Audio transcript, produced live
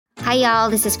Hi, y'all.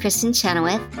 This is Kristen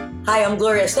Chenoweth. Hi, I'm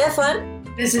Gloria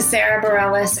Estefan. This is Sarah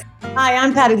Bareilles. Hi,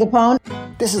 I'm Patti LuPone.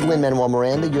 This is Lin-Manuel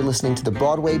Miranda. You're listening to the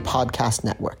Broadway Podcast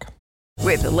Network.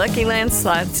 With the Lucky Land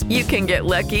Slots, you can get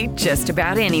lucky just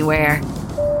about anywhere.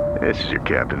 This is your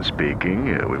captain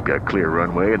speaking. We've got clear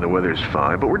runway and the weather's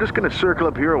fine, but we're just going to circle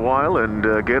up here a while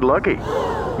and get lucky.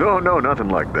 No, nothing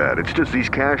like that. It's just these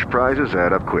cash prizes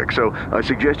add up quick. So I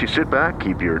suggest you sit back,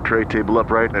 keep your tray table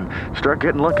upright, and start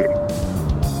getting lucky.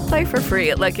 Play for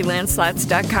free at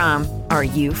LuckyLandSlots.com. Are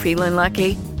you feeling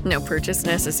lucky? No purchase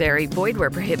necessary. Void where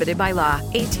prohibited by law.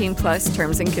 18+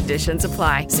 terms and conditions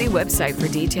apply. See website for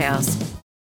details.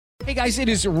 Hey guys, it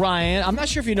is Ryan. I'm not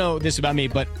sure if you know this about me,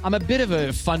 but I'm a bit of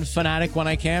a fun fanatic when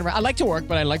I can. I like to work,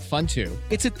 but I like fun too.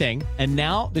 It's a thing. And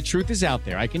now the truth is out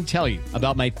there. I can tell you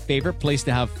about my favorite place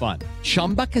to have fun.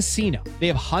 Chumba Casino. They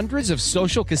have hundreds of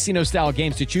social casino style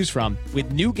games to choose from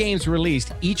with new games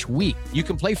released each week. You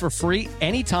can play for free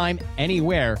anytime,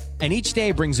 anywhere. And each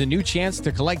day brings a new chance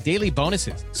to collect daily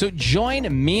bonuses. So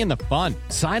join me in the fun.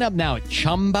 Sign up now at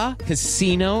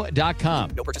ChumbaCasino.com.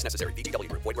 No purchase necessary. VGW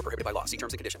Group. Void where prohibited by law. See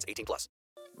terms and conditions. 18+.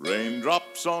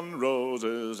 Raindrops on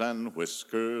roses and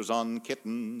whiskers on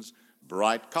kittens,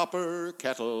 bright copper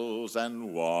kettles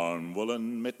and warm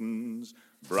woolen mittens,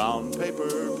 brown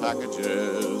paper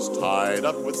packages tied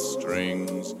up with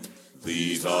strings.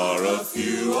 These are a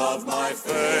few of my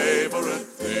favorite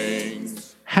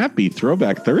things. Happy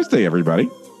Throwback Thursday, everybody.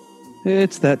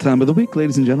 It's that time of the week,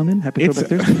 ladies and gentlemen. Happy Throwback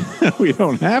Thursday. We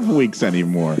don't have weeks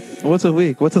anymore. What's a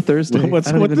week? What's a Thursday? I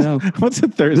don't even know. What's a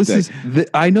Thursday?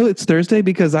 I know it's Thursday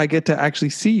because I get to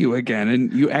actually see you again,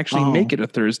 and you actually make it a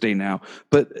Thursday now.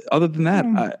 But other than that,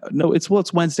 no, it's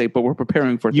Wednesday, but we're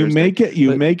preparing for Thursday.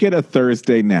 You make it a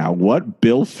Thursday now. What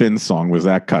Bill Finn song was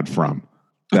that cut from?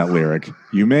 That lyric.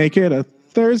 You make it a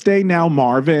Thursday now,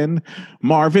 Marvin.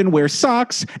 Marvin wears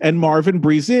socks, and Marvin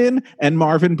breathes in, and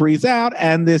Marvin breathes out,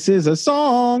 and this is a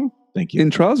song. Thank you.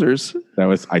 In trousers.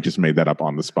 I just made that up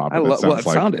on the spot. It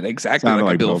sounded exactly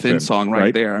like a Bill Finn song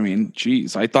right there. I mean,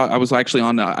 geez, I thought I was actually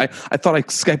on. I thought I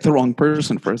Skyped the wrong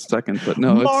person for a second, but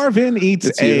no. Marvin eats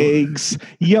eggs,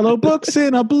 yellow books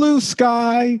in a blue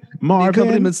sky. Marvin. The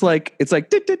accompaniment it's like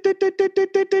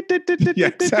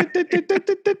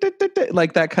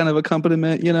like that kind of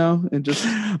accompaniment, and just.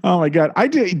 Oh my God!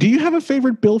 Do you have a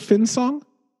favorite Bill Finn song?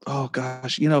 Oh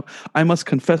gosh, I must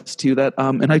confess to you that,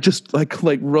 and I just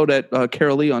like wrote at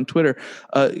Carol Lee on Twitter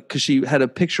because she had a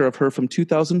picture of her from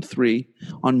 2003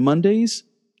 on Mondays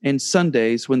and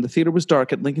Sundays when the theater was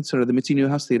dark at Lincoln Center, the Mitzi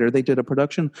Newhouse Theater. They did a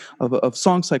production of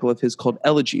song cycle of his called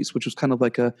Elegies, which was kind of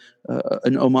like an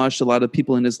homage to a lot of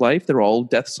people in his life. They're all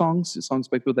death songs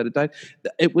by people that had died.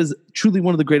 It was truly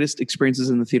one of the greatest experiences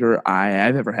in the theater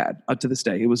I've ever had up to this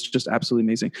day. It was just absolutely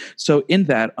amazing. So in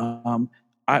that.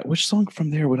 Which song from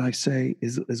there would I say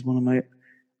is one of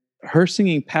her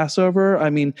singing Passover? I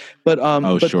mean, but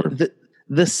sure.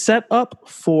 The setup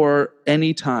for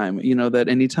Anytime, that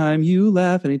anytime you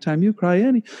laugh, anytime you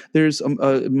cry, there's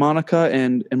Monica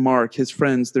and Mark, his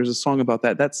friends. There's a song about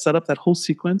that. That setup, that whole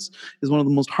sequence is one of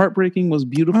the most heartbreaking, most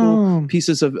beautiful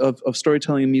pieces of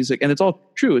storytelling and music. And it's all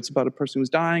true. It's about a person who's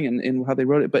dying and how they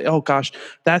wrote it. But oh gosh,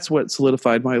 that's what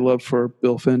solidified my love for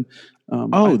Bill Finn.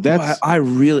 I'm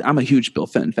a huge Bill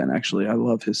Fenton fan, actually. I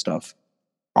love his stuff.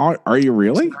 Are you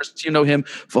really? First, him,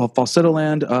 Falsetto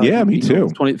Land. Yeah, me too.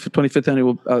 25th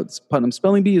annual Putnam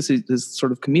Spelling Bee is his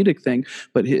sort of comedic thing,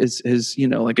 but his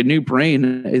like A New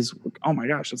Brain is, oh my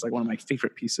gosh, it's like one of my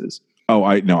favorite pieces. Oh,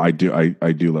 I do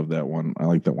love that one. I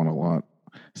like that one a lot.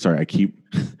 Sorry,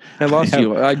 I lost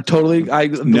you. Can tell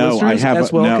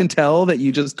that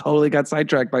you just totally got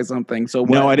sidetracked by something. So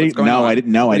I didn't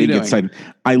get sidetracked.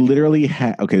 I literally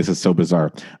had. Okay, this is so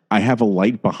bizarre. I have a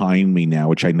light behind me now,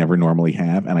 which I never normally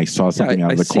have, and I saw something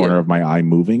out of the corner of my eye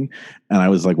moving, and I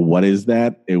was like, "What is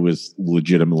that?" It was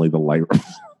legitimately the light,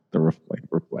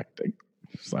 reflecting.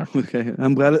 Sorry. Okay,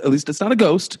 I'm glad at least it's not a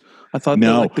ghost. I thought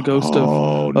the ghost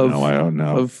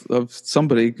of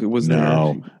somebody was there.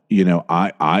 No. You know what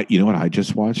I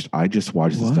just watched? I just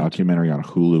watched this documentary on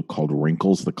Hulu called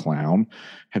Wrinkles the Clown.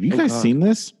 Have you guys seen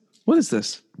this? What is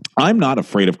this? I'm not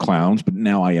afraid of clowns, but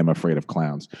now I am afraid of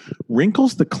clowns.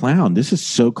 Wrinkles the Clown. This is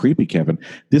so creepy, Kevin.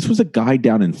 This was a guy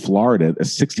down in Florida, a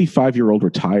 65-year-old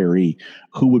retiree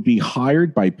who would be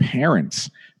hired by parents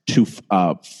to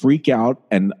freak out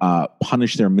and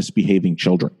punish their misbehaving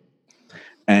children.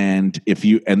 And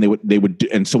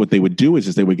so what they would do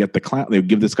is they would get the clown. They would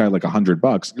give this guy like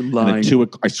 $100. And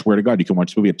I swear to God, you can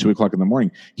watch the movie at 2:00 in the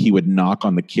morning. He would knock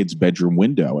on the kid's bedroom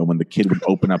window, and when the kid would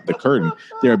open up the curtain,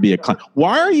 there would be a clown.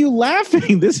 Why are you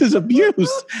laughing? This is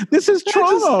abuse. This is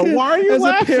trauma. Why are you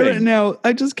laughing? As a parent now,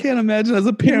 I just can't imagine as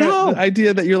a parent the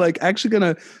idea that you're like actually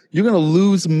you're gonna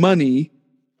lose money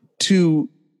to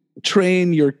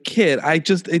train your kid.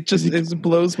 It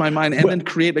blows my mind, and then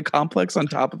create a complex on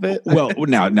top of it. Well,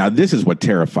 now this is what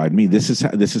terrified me. This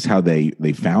is how they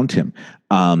found him.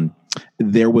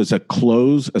 There was a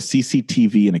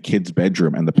CCTV in a kid's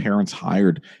bedroom, and the parents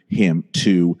hired him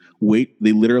to wait.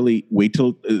 They literally wait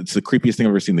till it's the creepiest thing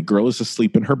I've ever seen. The girl is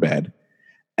asleep in her bed,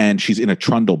 and she's in a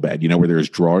trundle bed. You know where there's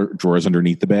drawers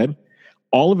underneath the bed.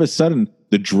 All of a sudden,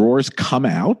 the drawers come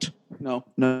out.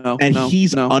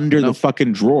 He's under the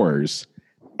fucking drawers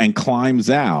and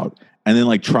climbs out and then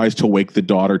like tries to wake the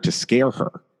daughter to scare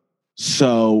her.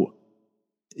 So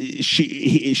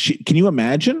she can you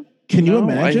imagine? Can you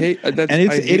imagine? It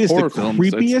is the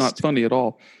creepiest. It's not funny at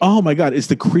all. Oh my God. It's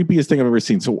the creepiest thing I've ever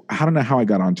seen. So I don't know how I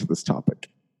got onto this topic.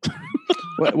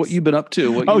 What you've been up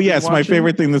to? My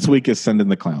favorite thing this week is Send in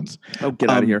the Clowns. Oh,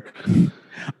 get out of here. We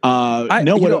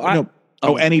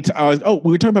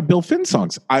were talking about Bill Finn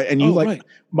songs. I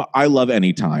love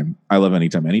Anytime. I love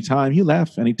Anytime. Anytime you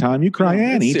laugh, anytime you cry,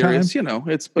 anytime. It's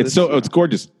serious, it's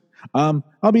gorgeous.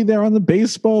 I'll be there on the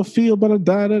baseball field, but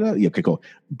yeah, okay, cool.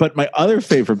 But my other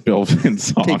favorite Bill Finn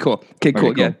song. Okay,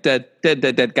 cool. Yeah, dead.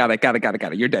 Got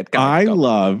it. You're dead.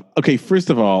 Okay, first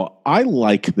of all, I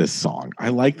like this song. I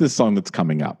like this song that's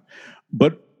coming up.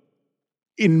 But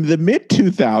in the mid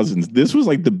 2000s, this was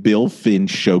like the Bill Finn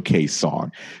showcase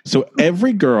song. So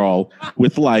every girl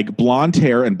with like blonde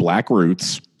hair and black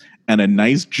roots and a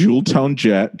nice jewel tone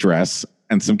dress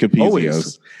and some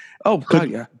capizios.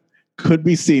 Could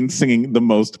be seen singing the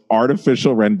most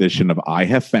artificial rendition of I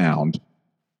Have Found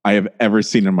I have ever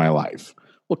seen in my life.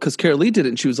 Well, because Carol Lee did it,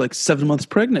 and she was like 7 months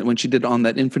pregnant when she did on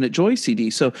that Infinite Joy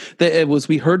CD. So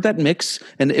we heard that mix,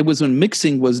 and it was when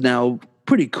mixing was now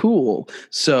pretty cool.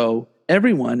 So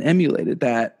everyone emulated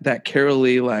that Carol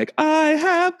Lee, like, I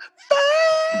have found.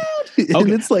 And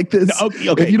it's like this.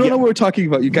 If you don't know what we're talking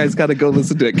about, you guys got to go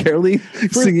listen to it. Carol Lee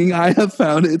singing I Have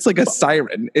Found. It's like a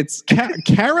siren. It's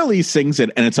Carol Lee sings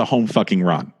it, and it's a home fucking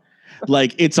run.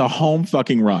 Like, it's a home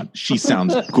fucking run. She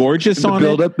sounds gorgeous on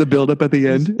it. The build up at the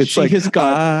end. It's she has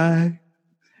got,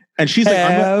 and she's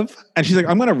like,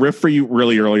 I'm going to riff for you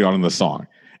really early on in the song.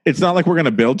 It's not like we're going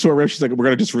to build to a riff. She's like, we're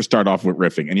going to just start off with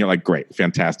riffing. And you're like, great,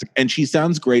 fantastic. And she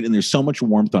sounds great, and there's so much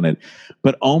warmth on it.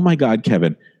 But oh my God,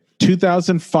 Kevin,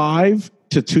 2005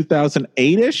 to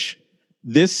 2008-ish,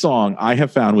 this song I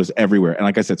Have Found was everywhere. And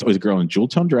like I said, it's always a girl in jewel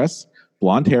tone dress,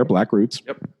 blonde hair, black roots.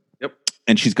 Yep.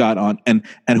 And she's got on, and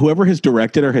whoever has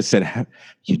directed her has said,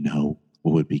 you know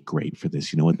what would be great for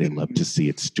this? You know what they love to see?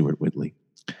 It's Stuart Whitley.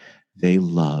 They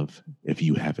love if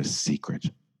you have a secret.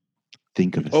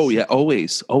 Think of it. Oh, yeah,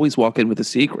 always walk in with a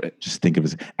secret. Just think of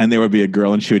it. And there would be a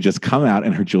girl, and she would just come out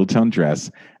in her jewel tone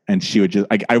dress, and she would just,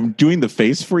 I'm doing the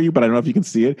face for you, but I don't know if you can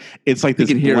see it. It's like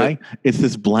this blank, it's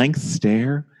this blank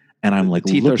stare, and I'm like,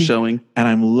 teeth are showing.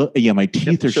 And my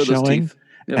teeth are showing,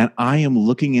 and I am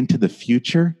looking into the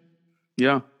future.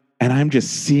 Yeah. And I'm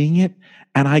just seeing it,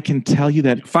 and I can tell you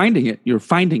that You're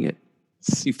finding it.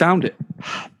 You found it.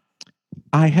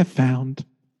 I have found.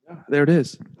 There it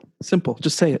is. Simple.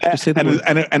 Just say it. Just say the word.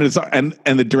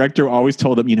 And the director always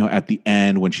told him, at the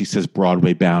end when she says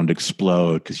Broadway bound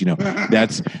explode, because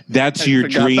that's your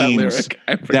dreams.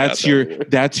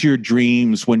 That's your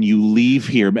dreams when you leave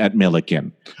here at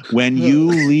Milliken. When you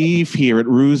leave here at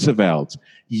Roosevelt,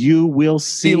 you will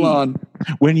see Elon.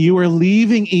 When you are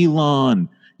leaving Elon,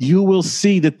 you will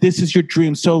see that this is your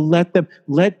dream. So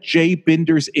let Jay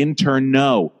Binder's intern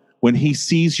know when he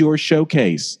sees your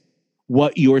showcase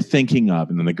what you're thinking of.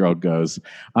 And then the girl goes,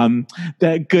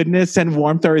 that goodness and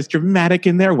warmth are as dramatic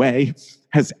in their way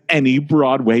as any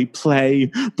Broadway play.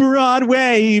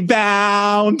 Broadway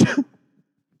bound.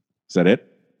 Is that it?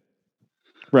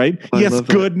 Right? Yes,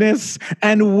 goodness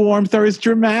and warmth are as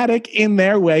dramatic in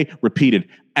their way. Repeated,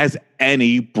 as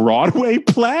any Broadway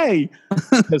play.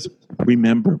 Because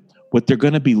remember, what they're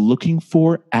going to be looking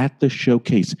for at the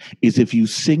showcase is if you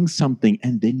sing something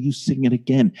and then you sing it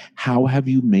again, how have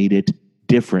you made it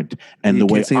different? And you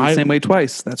can't sing it the same way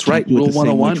twice. That's right. Rule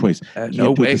 101.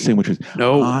 No way.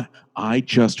 No. I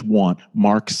just want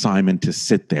Mark Simon to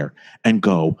sit there and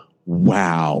go,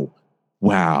 wow,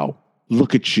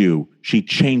 look at you. She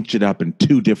changed it up in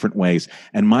 2 different ways.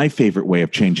 And my favorite way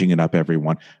of changing it up,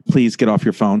 everyone, please get off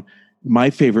your phone.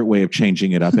 My favorite way of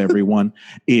changing it up, everyone,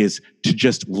 is to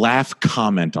just laugh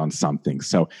comment on something.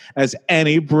 So as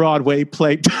any Broadway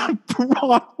play,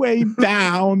 Broadway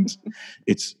bound,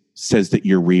 it says that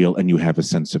you're real and you have a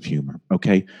sense of humor.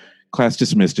 Okay? Class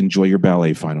dismissed. Enjoy your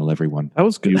ballet final, everyone. That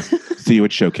was good. See you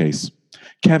at Showcase.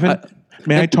 Kevin,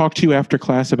 may I talk to you after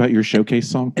class about your Showcase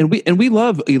song? And we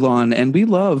love Elon, and we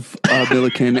love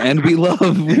Billiken, and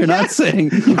we're not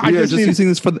saying we are just using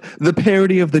this for the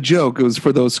parody of the joke. It was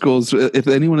for those schools. If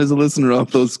anyone is a listener of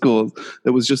those schools,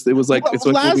 it was like it's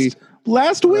what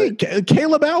last week,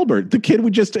 Caleb Albert, the kid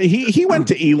he went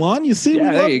to Elon. You see,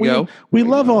 we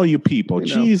love all you people.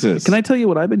 Jesus, can I tell you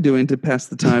what I've been doing to pass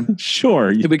the time? Sure,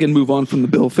 if we can move on from the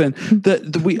Bill Finn. By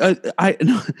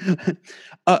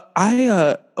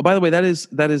the way,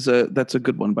 that's a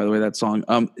good one. By the way, that song.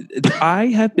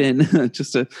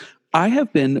 I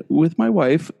have been with my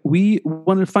wife. We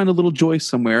wanted to find a little joy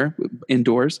somewhere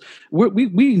indoors.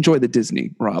 We enjoy the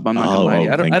Disney, Rob. I'm not gonna lie.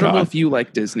 I don't know if you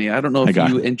like Disney. I don't know if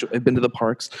you have been to the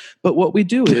parks. But what we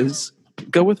do is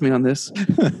go with me on this.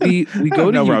 We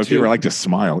go to YouTube. You like to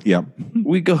smile. Yeah.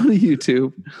 We go to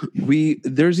YouTube.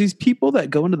 There's these people that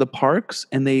go into the parks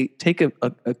and they take a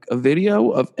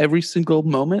video of every single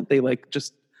moment. They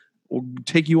just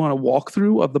take you on a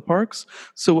walkthrough of the parks.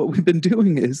 So what we've been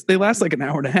doing is they last like an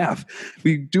hour and a half.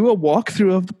 We do a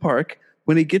walkthrough of the park.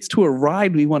 When it gets to a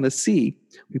ride we want to see,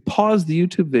 we pause the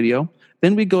YouTube video.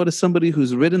 Then we go to somebody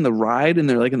who's ridden the ride and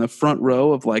they're like in the front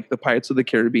row of like the Pirates of the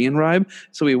Caribbean ride.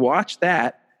 So we watch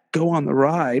that, go on the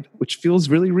ride, which feels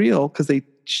really real because they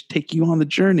take you on the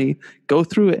journey, go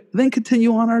through it, then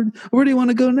continue on where do you want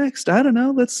to go next? I don't know.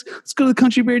 Let's go to the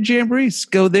Country Bear Jamboree.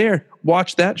 Go there.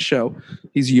 Watch that show.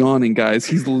 He's yawning, guys.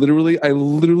 I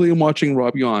literally am watching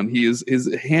Rob yawn. His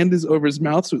hand is over his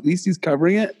mouth, so at least he's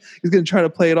covering it. He's going to try to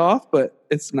play it off, but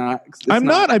it's not. I'm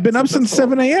not. I've been up since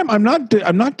 7 a.m. I'm not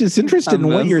disinterested in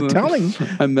what you're telling.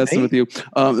 I'm messing with you.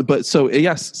 But so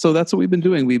yes, so that's what we've been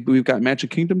doing. We've got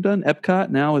Magic Kingdom done, Epcot.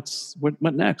 Now it's what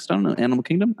next? I don't know. Animal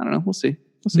Kingdom. I don't know. We'll see.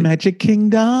 Magic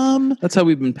Kingdom. That's how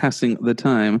we've been passing the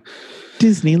time.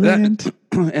 Disneyland.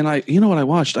 And you know what I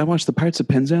watched? I watched The Pirates of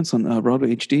Penzance on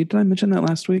Broadway HD. Did I mention that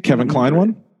last week? Kevin Kline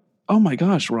one? Oh my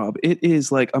gosh, Rob. It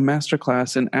is like a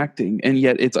masterclass in acting, and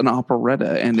yet it's an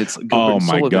operetta, and it's Gilbert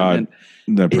Sullivan, God.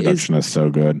 The production is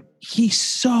so good. He's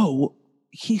so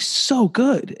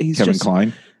good. Kevin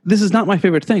Kline? This is not my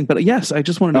favorite thing, but yes, I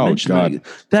just wanted to mention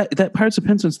that Pirates of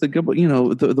Penzance, the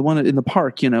one in the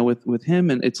park, with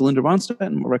him, and it's Linda Ronstadt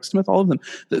and Rex Smith, all of them.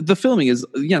 The filming is,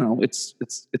 it's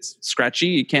scratchy.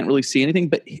 You can't really see anything,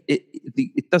 but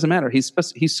it doesn't matter. He's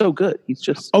so good. He's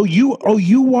just.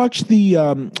 You watched the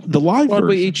live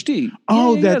Broadway version. HD.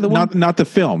 Oh, not the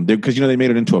film, because they made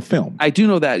it into a film. I do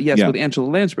know that. Yes, with Angela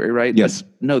Lansbury, right? Yes.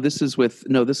 But this is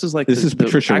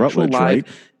Patricia Rutledge, right?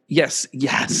 Yes,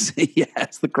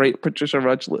 the great Patricia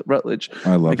Rutledge.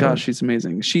 I love her. Gosh, she's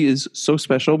amazing. She is so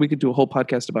special. We could do a whole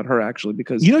podcast about her actually,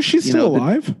 because she's still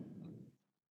alive.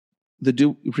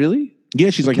 Really? Yeah,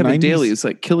 she's like Kevin 90s. Daly is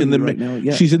like killing me right now.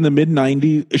 Yeah, she's in the mid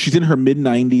 90s. She's in her mid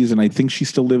 90s, and I think she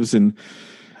still lives in.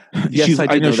 Yes,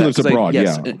 I know she lives abroad.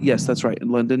 Yes, that's right.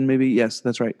 In London, maybe. Yes,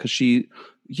 that's right. Because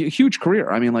huge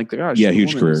career. I mean, like, gosh.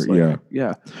 Huge career.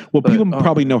 Yeah. Well, people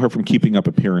probably know her from Keeping Up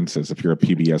Appearances. If you're a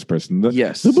PBS person,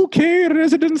 the bouquet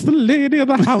residence, the lady of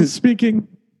the house speaking.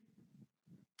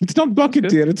 It's not bucket,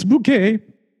 dear. It's bouquet.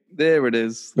 There it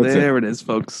is. It is,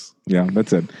 folks. Yeah,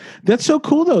 that's it. That's so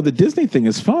cool, though. The Disney thing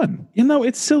is fun.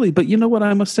 It's silly, but you know what?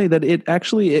 I must say that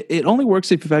it only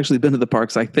works if you've actually been to the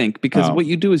parks, I think, because what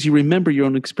you do is you remember your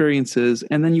own experiences,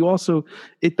 and then you also,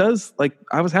 it does, like,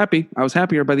 I was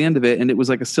happier by the end of it, and it was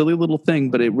like a silly little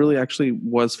thing, but it really actually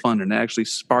was fun, and it actually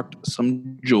sparked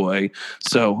some joy.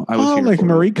 So I was here like for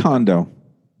Marie Kondo.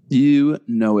 You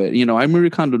know it. I Marie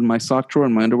Kondoed my sock drawer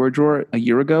and my underwear drawer a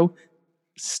year ago.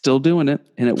 Still doing it,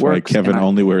 and it works. Right, Kevin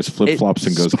only wears flip-flops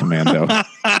and goes commando.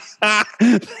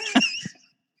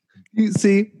 You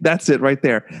see, that's it right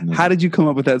there. How did you come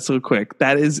up with that so quick?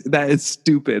 That is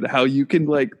stupid. How you can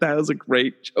that was a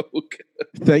great joke.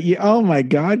 Oh my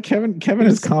God, Kevin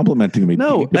is complimenting me.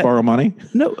 No, to borrow money.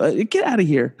 No, get out of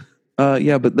here.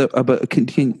 But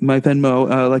continue my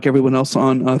Venmo, like everyone else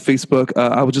on Facebook.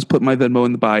 I will just put my Venmo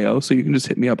in the bio, so you can just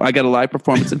hit me up. I got a live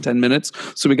performance in 10 minutes,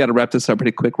 so we got to wrap this up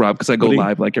pretty quick, Rob, because I go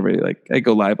live like every day. Hey,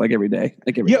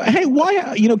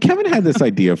 why? Kevin had this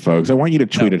idea, folks. I want you to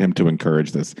tweet at him to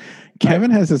encourage this. Kevin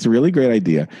has this really great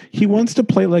idea. He wants to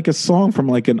play like a song from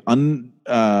like an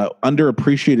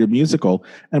underappreciated musical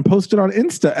and post it on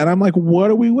Insta, and I'm like, what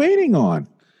are we waiting on?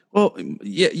 Well,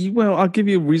 yeah. I'll give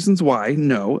you reasons why.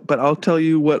 No, but I'll tell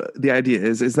you what the idea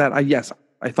is. Is that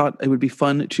I thought it would be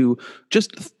fun to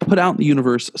just put out in the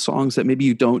universe songs that maybe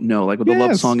you don't know, like with the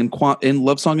love song in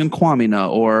Love Song in Kwamina,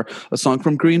 or a song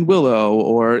from Green Willow,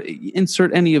 or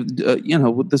insert any of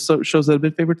the shows that have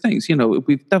been favorite things. We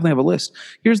definitely have a list.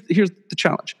 Here's the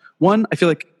challenge. One, I feel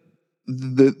like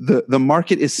the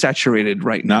market is saturated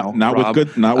right now. Not Rob.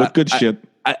 with good shit.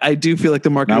 I do feel like the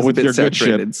market is a bit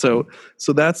saturated. So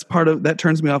that's part of that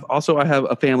turns me off. Also, I have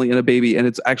a family and a baby, and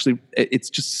it's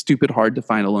just stupid hard to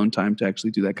find alone time to actually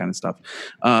do that kind of stuff.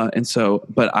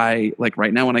 But I like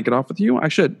right now when I get off with you, I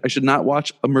should not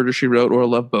watch A Murder, She Wrote or A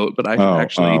Love Boat, but I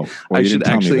should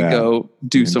actually go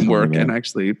do some work and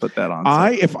actually put that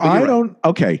on.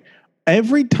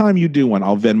 Every time you do one,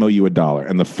 I'll Venmo you $1.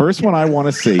 And the first one I want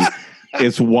to see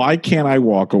is Why Can't I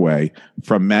Walk Away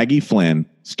from Maggie Flynn,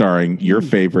 starring your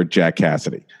favorite Jack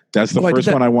Cassidy. That's the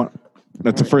first one I want.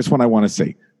 That's the first one I want to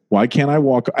see. Why Can't I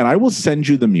Walk? And I will send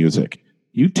you the music.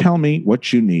 You tell me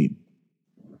what you need.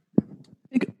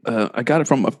 I got it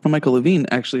from Michael Levine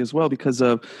actually as well, because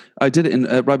I did it in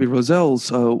Robbie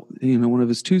Roselle's one of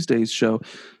his Tuesdays show,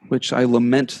 which I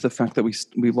lament the fact that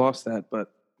we lost that.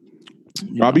 But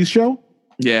Robbie's show?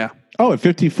 Yeah. Oh, at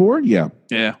 54? Yeah.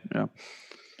 Yeah.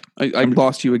 I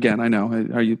lost you again. I know.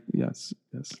 Are you? Yes.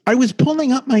 I was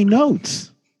pulling up my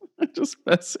notes. I'm just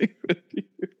messing with you.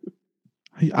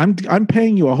 I'm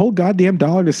paying you a whole goddamn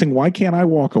 $1 to sing Why Can't I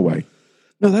Walk Away?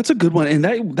 No, that's a good one. And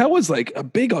that was like a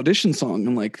big audition song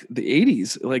in like the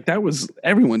 80s. Like that was,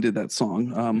 everyone did that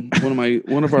song.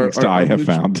 One of our it's the I Have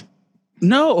Found.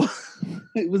 No,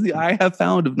 it was the I Have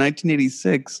Found of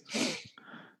 1986.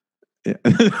 Yeah.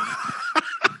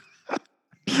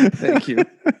 Thank you.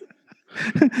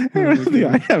 The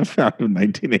I Have Found of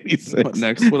 1986. What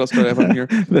next? What else do I have on here?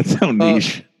 That's so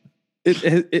niche.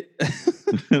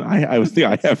 I was the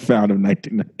I Have Found of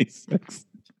 1996.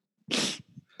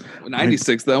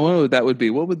 96. That would be.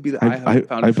 What would be the I Have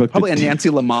Found? Probably a Nancy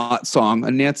Lamotte song.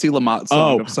 A Nancy Lamotte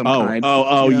song of some kind.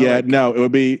 No, it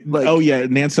would be. Like,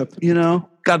 Nancy.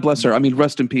 God bless her. I mean,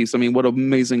 rest in peace. I mean, what an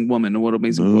amazing woman and what an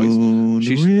amazing voice.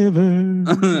 She's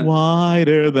river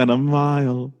wider than a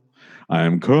mile.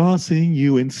 I'm crossing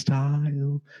you in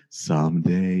style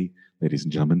someday. Ladies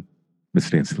and gentlemen,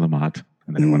 Miss Nancy Lamotte.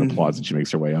 And then everyone applauds and she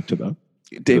makes her way up to the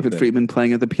David Friedman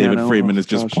playing at the piano. David Friedman is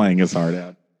just playing his heart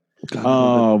out.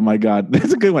 God, my God.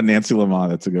 That's a good one. Nancy Lamotte.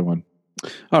 That's a good one.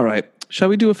 All right. Shall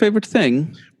we do a favorite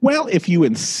thing? Well, if you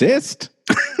insist.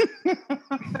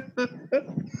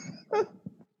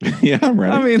 Yeah, I'm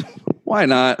ready. I mean, why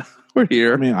not? We're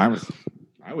here. I mean, I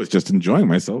was just enjoying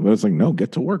myself. I was like, no,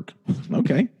 get to work.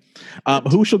 Okay.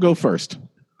 Who shall go first?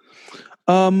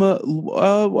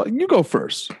 You go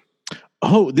first.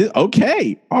 Oh,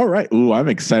 okay. All right. Ooh, I'm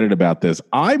excited about this.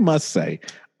 I must say,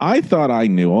 I thought I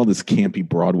knew all this campy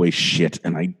Broadway shit,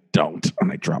 and I don't.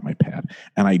 And I dropped my pad,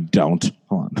 and I don't.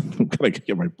 Hold on. I'm going to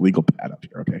get my legal pad up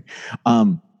here. Okay.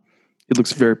 It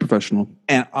looks very professional.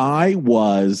 And I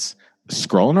was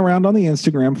scrolling around on the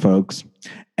Instagram, folks,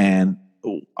 and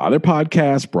other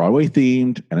podcasts, Broadway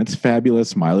themed, and it's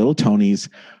fabulous. My Little Tonies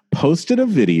posted a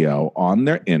video on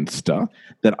their Insta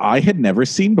that I had never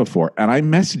seen before. And I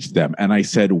messaged them and I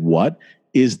said, what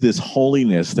is this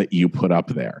holiness that you put up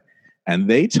there? And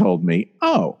they told me,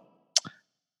 oh,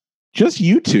 just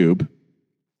YouTube,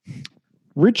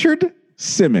 Richard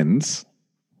Simmons,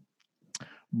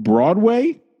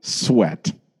 Broadway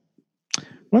Sweat.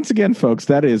 Once again, folks,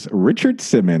 that is Richard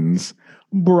Simmons,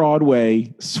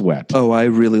 Broadway Sweat. Oh, I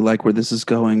really like where this is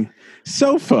going.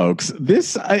 So, folks,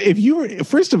 this if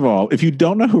you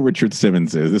don't know who Richard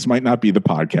Simmons is, this might not be the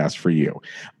podcast for you.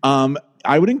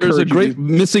 I would encourage. There's a great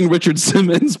Missing Richard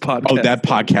Simmons podcast. Oh, that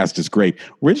podcast is great.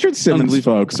 Richard Simmons,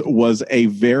 folks, was a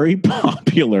very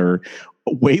popular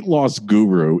weight loss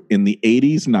guru in the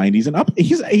 80s, 90s, and up.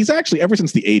 He's actually, ever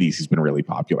since the 80s, he's been really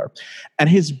popular. And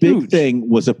his big thing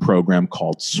was a program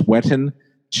called Sweatin'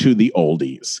 to the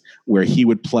Oldies, where he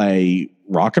would play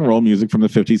rock and roll music from the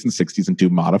 50s and 60s and do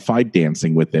modified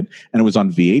dancing with it. And it was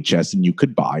on VHS and you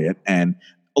could buy it. And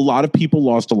a lot of people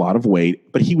lost a lot of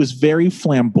weight, but he was very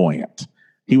flamboyant.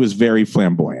 He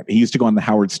used to go on the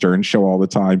Howard Stern show all the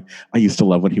time. I used to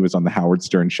love when he was on the Howard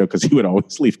Stern show because he would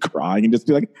always leave crying and just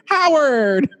be like,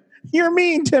 Howard, you're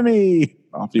mean to me.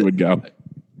 Off he would go.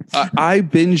 I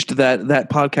binged that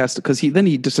podcast because he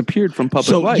disappeared from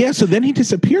public life. Yeah, so then he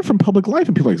disappeared from public life,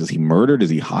 and people are like, is he murdered? Is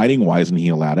he hiding? Why isn't he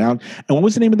allowed out? And what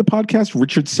was the name of the podcast?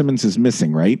 Richard Simmons is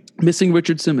Missing, right? Missing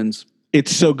Richard Simmons.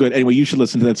 It's so good. Anyway, you should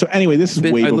listen to that. So anyway, this is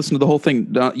way. I listened to the whole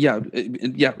thing. Yeah.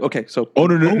 Okay. So. Oh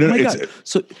no! My God.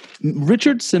 So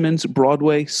Richard Simmons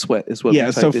Broadway Sweat is what.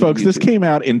 Yeah. So folks, this came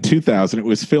out in 2000. It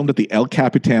was filmed at the El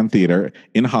Capitan Theater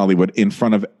in Hollywood in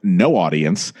front of no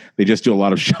audience. They just do a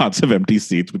lot of shots of empty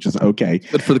seats, which is okay.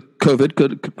 Good for the COVID.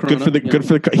 Good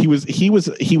for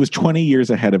the. He was 20 years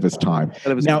ahead of his time.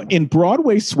 Now in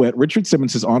Broadway Sweat, Richard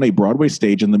Simmons is on a Broadway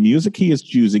stage, and the music he is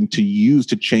choosing to use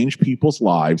to change people's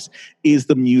lives is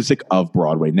the music of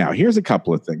Broadway. Now, here's a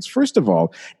couple of things. First of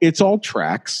all, it's all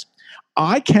tracks.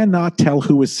 I cannot tell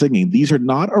who is singing. These are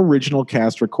not original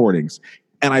cast recordings.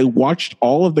 And I watched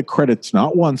all of the credits,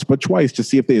 not once, but twice, to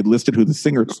see if they had listed who the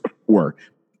singers were.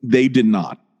 They did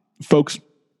not. Folks,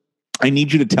 I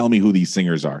need you to tell me who these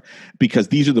singers are, because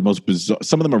these are the most bizarre.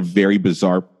 Some of them are very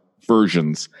bizarre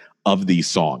versions of these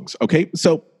songs. Okay,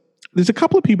 so there's a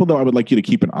couple of people, though, I would like you to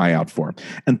keep an eye out for.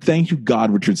 And thank you, God,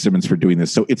 Richard Simmons, for doing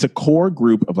this. So it's a core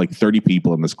group of like 30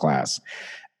 people in this class.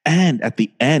 And at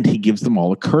the end, he gives them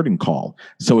all a curtain call.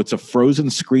 So it's a frozen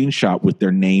screenshot with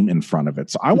their name in front of it.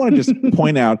 So I want to just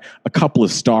point out a couple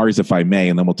of stars, if I may,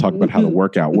 and then we'll talk about how the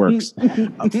workout works.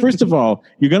 First of all,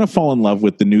 you're going to fall in love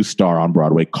with the new star on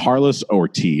Broadway, Carlos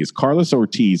Ortiz. Carlos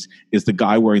Ortiz is the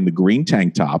guy wearing the green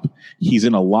tank top. He's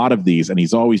in a lot of these, and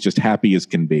he's always just happy as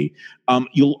can be.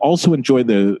 You'll also enjoy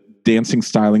the dancing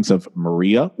stylings of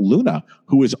Maria Luna,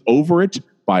 who is over it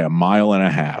by 1.5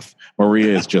 miles.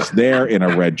 Maria is just there in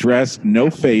a red dress,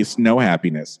 no face, no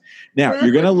happiness. Now,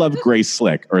 you're going to love Grace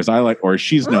Slick, or as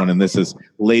she's known in this as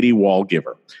Lady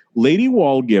Wallgiver. Lady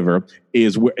Wallgiver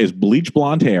is bleach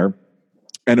blonde hair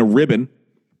and a ribbon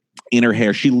in her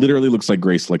hair. She literally looks like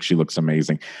Grace Slick. She looks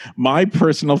amazing. My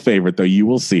personal favorite, though, you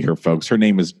will see her, folks. Her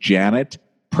name is Janet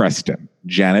Preston.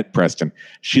 Janet Preston.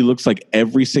 She looks like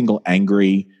every single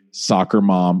angry soccer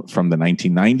mom from the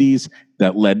 1990s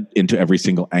that led into every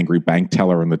single angry bank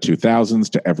teller in the 2000s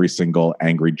to every single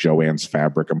angry Joann's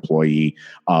Fabric employee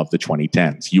of the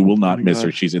 2010s. You will not miss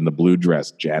her. She's in the blue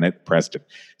dress, Janet Preston.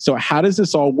 So how does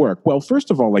this all work? Well, first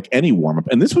of all, like any warm-up,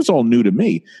 and this was all new to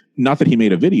me, not that he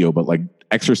made a video, but like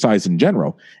exercise in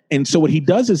general. And so what he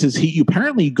does is you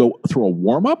apparently go through a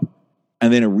warm-up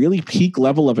and then a really peak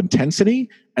level of intensity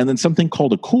and then something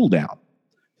called a cool down.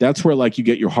 That's where like you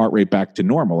get your heart rate back to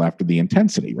normal after the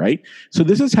intensity, right? So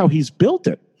this is how he's built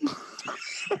it.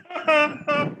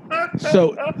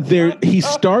 So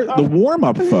the warm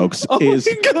up, folks, is.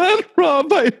 Oh my God,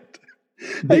 Rob!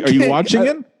 Are you watching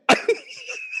it?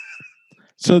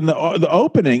 So the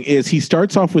opening is he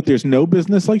starts off with "There's no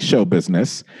business like show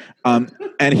business," and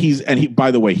he by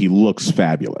the way, he looks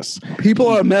fabulous. People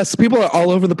are a mess. People are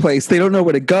all over the place. They don't know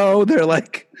where to go. They're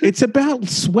like, it's about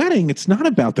sweating. It's not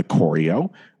about the choreo.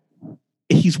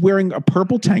 He's wearing a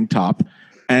purple tank top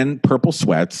and purple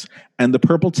sweats, and the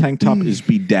purple tank top is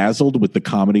bedazzled with the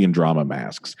comedy and drama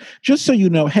masks. Just so you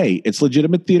know, hey, it's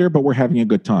legitimate theater, but we're having a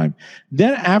good time.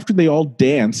 Then after they all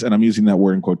dance, and I'm using that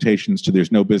word in quotations to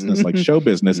 "There's no business like show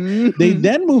business," they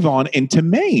then move on into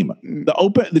MAME,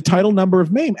 the title number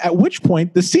of MAME, at which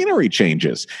point the scenery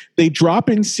changes. They drop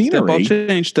in scenery.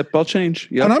 Step ball change.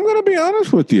 Yep. And I'm going to be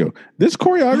honest with you. This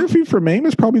choreography for MAME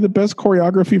is probably the best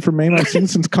choreography for MAME I've seen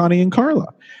since Connie and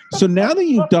Carla. So now that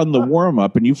you've done the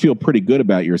warm-up and you feel pretty good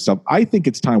about yourself, I think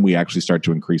it's time we actually start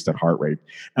to increase that heart rate.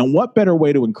 And what better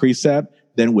way to increase that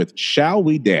than with Shall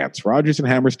We Dance? Rodgers and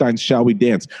Hammerstein's Shall We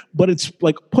Dance. But it's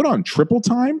like put on triple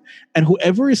time, and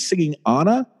whoever is singing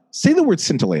Anna, say the word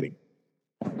scintillating.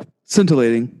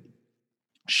 Scintillating.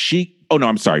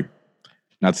 I'm sorry.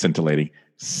 Not scintillating.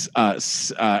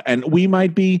 And we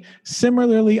might be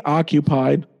similarly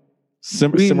occupied.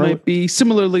 We might be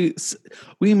similarly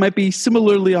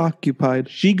occupied.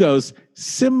 She goes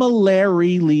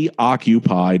similarly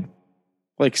occupied.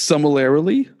 Like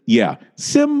similarly? Yeah.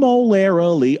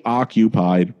 Similarly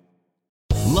occupied.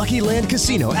 Lucky Land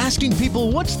Casino, asking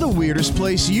people, what's the weirdest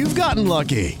place you've gotten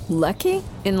lucky? Lucky?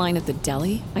 In line at the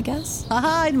deli, I guess?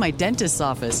 Aha, in my dentist's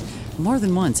office. More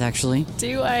than once, actually.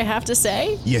 Do I have to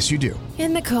say? Yes, you do.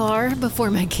 In the car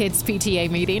before my kids' PTA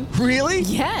meeting. Really?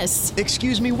 Yes.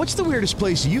 Excuse me, what's the weirdest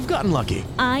place you've gotten lucky?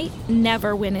 I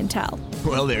never win and tell.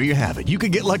 Well, there you have it. You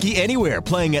can get lucky anywhere,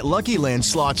 playing at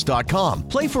LuckyLandSlots.com.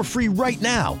 Play for free right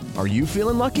now. Are you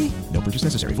feeling lucky? No purchase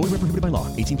necessary. Void where prohibited by law.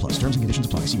 18+. Terms and conditions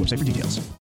apply. See website for details.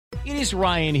 It is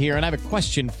Ryan here, and I have a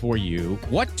question for you.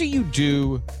 What do you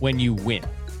do when you win?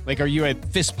 Like, are you a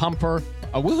fist pumper,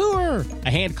 a woohooer,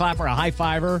 a hand clapper, a high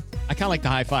fiver? I kind of like the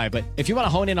high five, but if you want to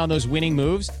hone in on those winning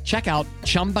moves, check out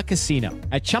Chumba Casino.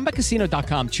 At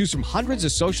ChumbaCasino.com, choose from hundreds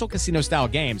of social casino style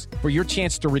games for your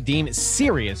chance to redeem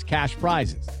serious cash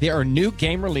prizes. There are new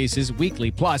game releases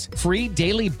weekly, plus free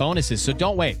daily bonuses. So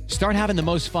don't wait. Start having the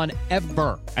most fun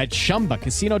ever at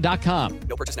ChumbaCasino.com.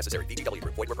 No purchase necessary. VGW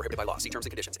Group. Void where prohibited by law. See terms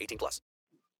and conditions. 18+.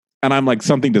 And I'm like,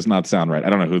 something does not sound right. I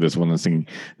don't know who this one is singing.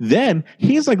 Then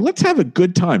he's like, let's have a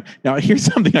good time. Now, here's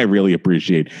something I really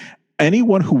appreciate.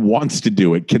 Anyone who wants to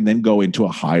do it can then go into a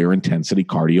higher intensity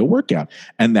cardio workout.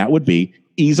 And that would be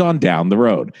ease on down the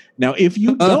road. Now, if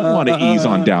you don't want to ease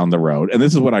on down the road, and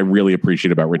this is what I really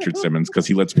appreciate about Richard Simmons, because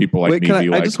he lets people like me be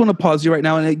like. I just want to pause you right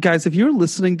now. And guys, if you're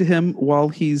listening to him while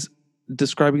he's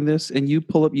describing this and you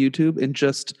pull up YouTube and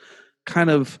just kind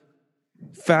of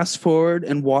fast forward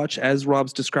and watch as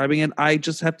Rob's describing it, I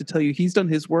just have to tell you, he's done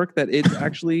his work, that it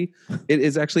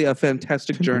is actually a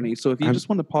fantastic journey. So if you just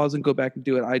want to pause and go back and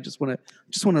do it, I just want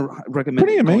to recommend.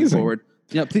 Pretty amazing. Forward.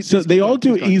 Yeah, please. So they all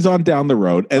do ease on down the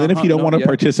road, and then if you don't want to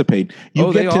participate,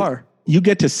 you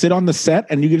get to sit on the set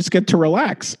and you just get to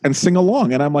relax and sing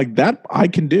along. And I'm like, that I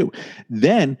can do.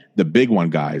 Then the big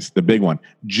one, guys, the big one.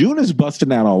 June is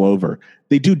busting out all over.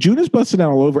 They do June is busting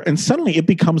out all over. And suddenly it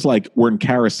becomes like we're in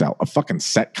Carousel. A fucking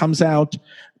set comes out.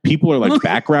 People are like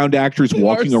background actors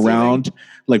walking around,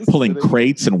 like pulling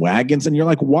crates and wagons. And you're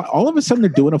like, what? All of a sudden they're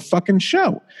doing a fucking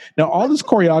show. Now, all this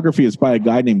choreography is by a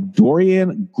guy named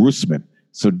Dorian Grossman.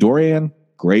 So Dorian,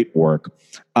 great work.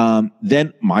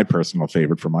 Then my personal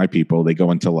favorite for my people, they go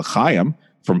into L'Chaim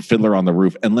from Fiddler on the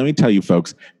Roof. And let me tell you,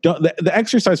 folks, the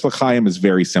exercise for L'Chaim is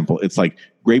very simple. It's like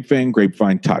grapevine,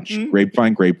 grapevine, touch,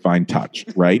 grapevine, grapevine, touch,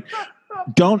 right?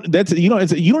 You don't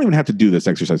even have to do this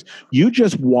exercise. You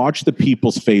just watch the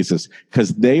people's faces because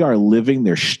they are living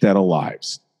their shtetl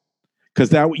lives. Because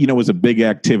that, was a big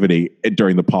activity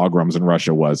during the pogroms in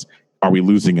Russia was, are we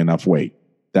losing enough weight?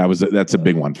 That's a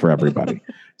big one for everybody.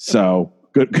 So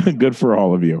good for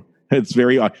all of you. It's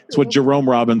what Jerome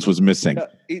Robbins was missing.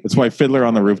 That's why Fiddler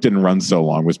on the Roof didn't run so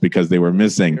long, was because they were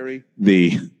missing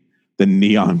the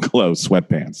neon glow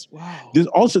sweatpants.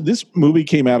 Wow. This movie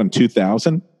came out in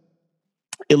 2000.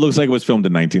 It looks like it was filmed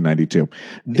in 1992.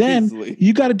 Then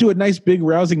you got to do a nice big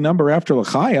rousing number after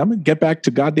L'Chaim. Get back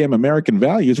to goddamn American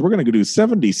values. We're going to go do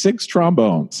 76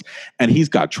 trombones, and he's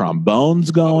got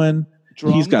trombones going.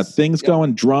 Drums. He's got things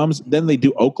going, drums. Then they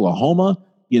do Oklahoma,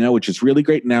 which is really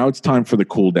great. Now it's time for the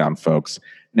cool down, folks.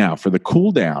 Now for the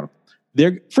cool down,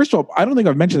 first of all, I don't think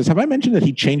I've mentioned this. Have I mentioned that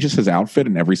he changes his outfit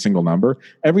in every single number?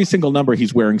 Every single number,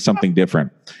 he's wearing something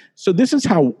different. So this is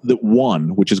how the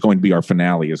one, which is going to be our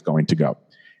finale, is going to go.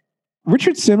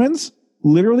 Richard Simmons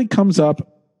literally comes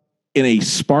up in a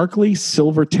sparkly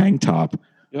silver tank top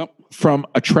from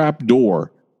a trap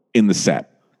door in the set.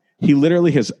 He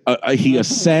literally he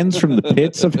ascends from the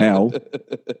pits of hell,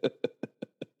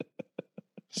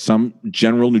 some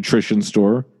general nutrition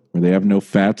store where they have no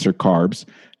fats or carbs.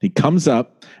 He comes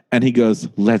up and he goes,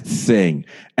 let's sing.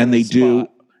 And they do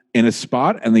in a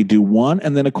spot, and they do one.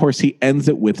 And then of course he ends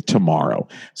it with tomorrow.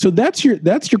 So that's your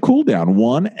cool down,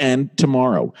 one and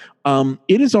tomorrow.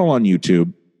 It is all on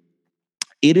YouTube.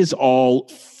 It is all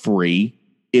free.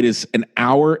 It is an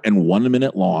hour and 1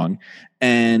 minute long.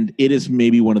 And it is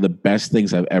maybe one of the best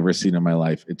things I've ever seen in my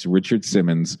life. It's Richard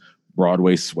Simmons,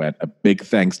 Broadway Sweat. A big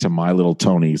thanks to My Little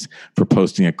Tonys for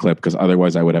posting a clip, because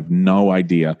otherwise I would have no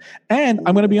idea. And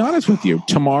I'm going to be honest with you.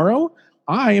 Tomorrow,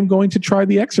 I am going to try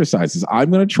the exercises.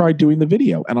 I'm going to try doing the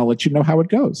video, and I'll let you know how it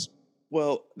goes.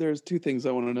 Well, there's two things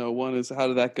I want to know. One is, how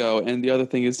did that go? And the other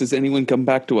thing is, does anyone come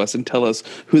back to us and tell us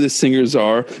who the singers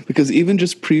are? Because even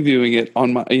just previewing it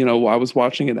on my, I was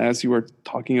watching it as you were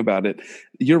talking about it.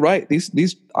 You're right.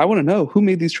 These, I want to know who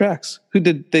made these tracks. Who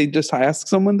did they just ask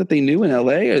someone that they knew in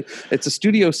LA? It's a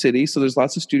studio city, so there's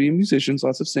lots of studio musicians,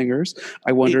 lots of singers.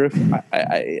 I wonder if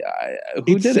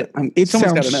who did it?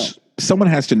 Someone's got to know. Someone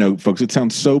has to know, folks. It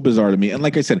sounds so bizarre to me. And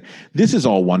like I said, this is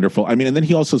all wonderful. I mean, and then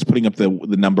he also is putting up the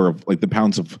number of, like, the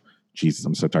pounds of, Jesus,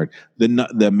 I'm so tired.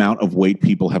 The amount of weight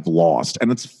people have lost.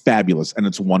 And it's fabulous. And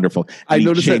it's wonderful. And I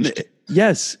noticed that.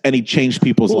 Yes. And he changed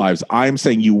people's lives. I'm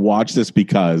saying you watch this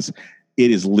because it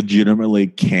is legitimately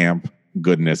camp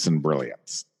goodness and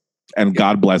brilliance. And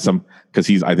God bless him,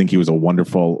 because I think he was a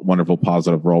wonderful, wonderful,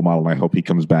 positive role model, and I hope he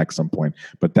comes back some point.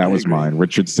 But that was mine.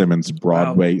 Richard Simmons,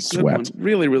 Broadway Sweat.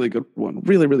 Really, really good one.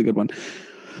 Really, really good one.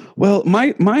 Well,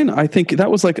 mine, I think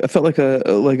that was I felt like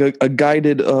a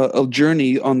guided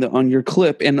journey on your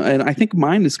clip, and I think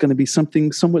mine is going to be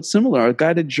something somewhat similar, a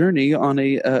guided journey on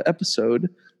a episode.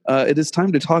 It is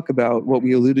time to talk about what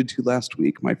we alluded to last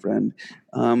week, my friend.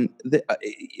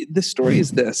 The story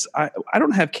is this. I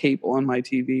don't have cable on my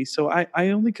TV, so I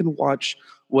only can watch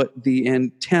what the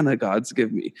antenna gods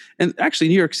give me. And actually,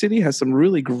 New York City has some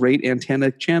really great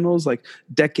antenna channels like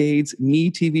Decades,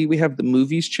 MeTV. We have the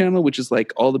Movies channel, which is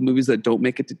like all the movies that don't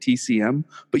make it to TCM,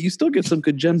 but you still get some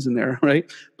good gems in there,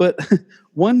 right? But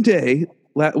one day,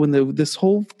 when this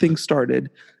whole thing started,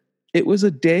 it was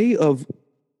a day of,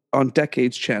 on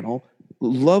Decades channel,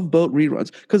 Love Boat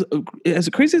reruns. Because as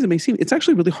crazy as it may seem, it's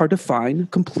actually really hard to find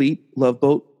complete Love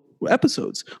Boat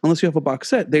episodes unless you have a box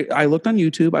set. I looked on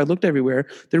YouTube. I looked everywhere.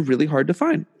 They're really hard to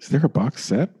find. Is there a box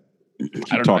set?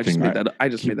 I don't know. I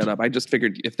just made that up. I just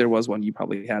figured if there was one, you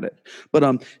probably had it. But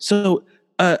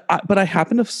but I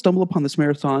happened to stumble upon this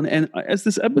marathon, and as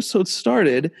this episode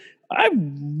started, I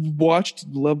watched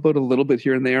Love Boat a little bit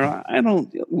here and there. I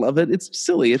don't love it. It's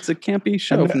silly. It's a campy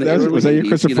show. Was that your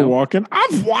Christopher Walken?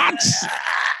 I've watched. I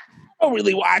don't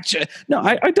really watch it. No,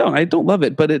 I don't. I don't love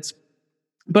it, but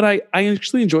I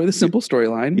actually enjoy the simple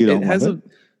storyline. You don't love it?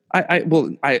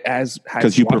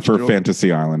 Because you prefer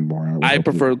Fantasy Island more. I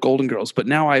prefer Golden Girls, but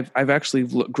now I've actually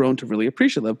grown to really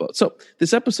appreciate Love Boat. So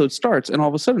this episode starts, and all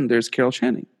of a sudden, there's Carol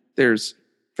Channing, there's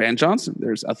Van Johnson,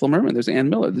 there's Ethel Merman, there's Ann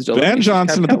Miller, there's Van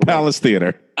Johnson at the Palace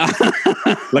Theater,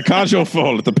 La Cage aux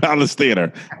Folles at the Palace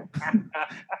Theater.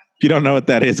 If you don't know what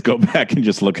that is, go back and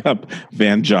just look up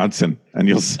Van Johnson, and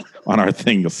on our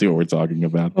thing, you'll see what we're talking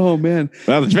about. Oh man,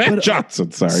 Van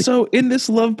Johnson. Sorry. So in this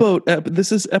Love Boat,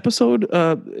 this is episode.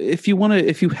 If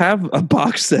you have a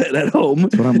box set at home,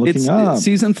 that's what I'm looking up. It's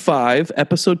season 5,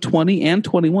 episode 20 and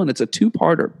 21. It's a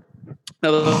 2-parter. Now,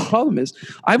 the problem is,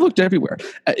 I've looked everywhere.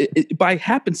 By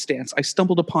happenstance, I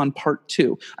stumbled upon part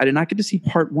 2. I did not get to see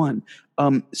part 1.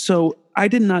 So I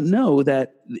did not know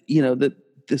that that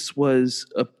this was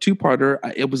a 2-parter.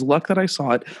 It was luck that I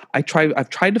saw it. I've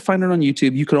tried to find it on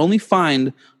YouTube. You can only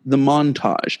find the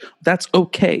montage. That's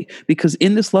okay, because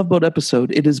in this Love Boat episode,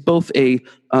 it is both a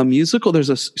musical.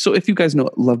 So if you guys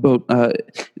know Love Boat,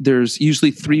 there's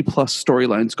usually 3+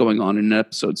 storylines going on in an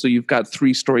episode. So you've got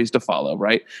 3 stories to follow,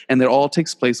 right? And it all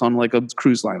takes place on like a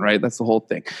cruise line, right? That's the whole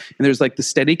thing. And there's like the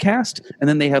steady cast, and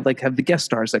then they have the guest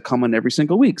stars that come on every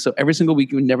single week. So every single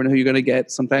week, you never know who you're going to get.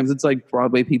 Sometimes it's like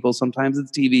Broadway people, sometimes it's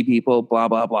TV people, blah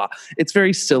blah blah. It's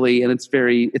very silly and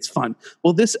it's fun.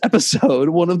 Well, this episode,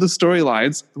 one of the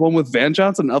storylines, the one with Van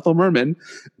Johnson and Ethel Merman,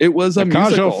 it was a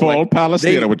musical. Full Palace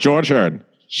Theater with George Hearn.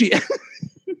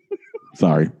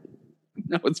 Sorry.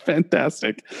 No, it's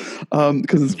fantastic.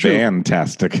 Because it's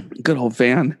fantastic. Good old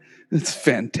Van. It's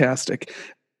fantastic.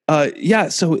 But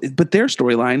their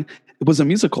storyline was a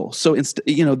musical. So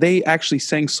they actually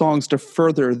sang songs to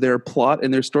further their plot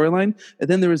and their storyline. And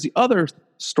then there was the other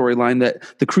storyline that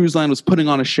the cruise line was putting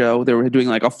on a show. They were doing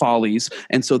like a Follies,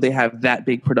 and so they have that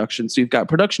big production. So you've got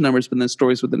production numbers, but then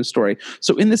stories within a story.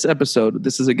 So in this episode,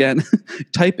 this is again,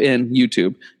 type in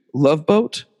YouTube, Love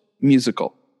Boat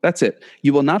musical. That's it.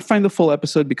 You will not find the full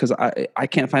episode because I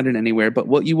can't find it anywhere, but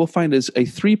what you will find is a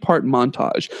 3-part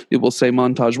montage. It will say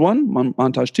montage 1,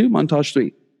 montage 2, montage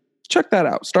 3. Check that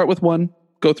out. Start with 1.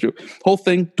 Go through whole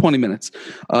thing, 20 minutes.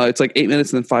 It's like 8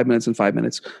 minutes and then 5 minutes and 5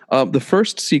 minutes. The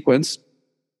first sequence.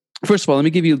 First of all, let me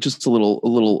give you just a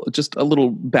little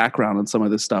background on some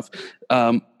of this stuff.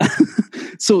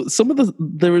 So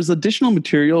there was additional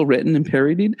material written and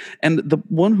parodied, and the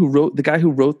guy who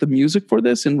wrote the music for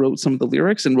this and wrote some of the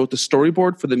lyrics and wrote the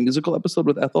storyboard for the musical episode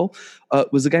with Ethel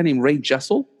was a guy named Ray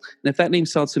Jessel. And if that name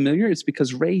sounds familiar, it's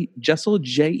because Ray Jessel,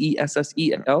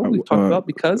 Jessel, we've talked about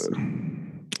because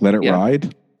Let It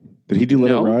Ride. Did he do Let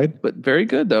It Ride? But very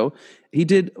good though. He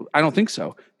did. I don't think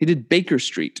so. He did Baker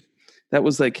Street. That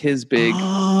was like his big.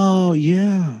 Oh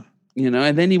yeah.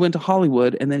 And then he went to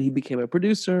Hollywood, and then he became a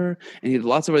producer, and he did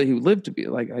lots of other. He lived to be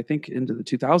like I think into the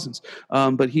 2000s.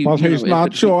 But he. Well, he's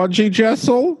not Georgie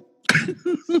Jessel.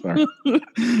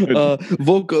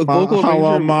 Vocal.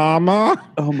 Hello,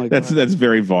 Mama. Oh my God. That's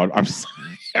very vaudeville. I'm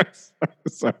sorry.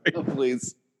 Sorry. Oh,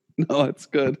 please. No, it's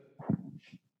good.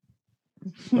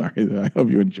 Sorry. I hope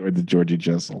you enjoyed the Georgie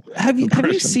Jessel. Have you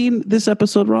seen this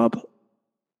episode, Rob?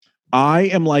 I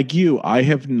am like you. I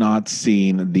have not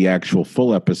seen the actual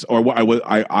full episode, or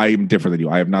I am different than you.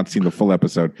 I have not seen the full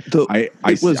episode. I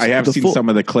have seen some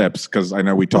of the clips because I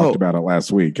know we talked about it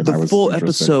last week. And the full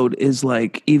episode is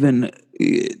like even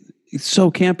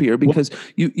so campier because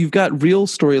you've got real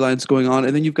storylines going on,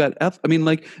 and then you've got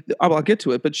I'll get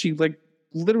to it, but she like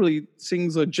literally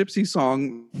sings a gypsy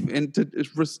song and to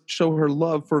show her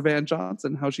love for Van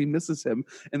Johnson, how she misses him,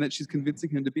 and that she's convincing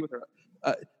him to be with her.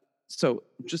 So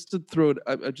just to throw it,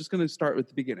 I'm just going to start with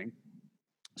the beginning.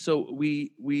 So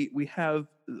we have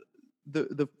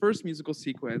the first musical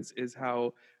sequence is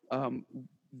how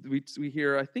we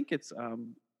hear. I think it's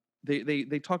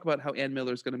they talk about how Ann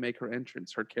Miller is going to make her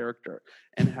entrance, her character,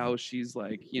 and how she's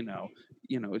like,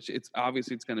 it's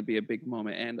obviously it's going to be a big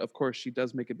moment, and of course she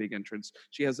does make a big entrance.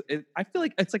 She has, I feel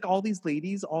like it's like all these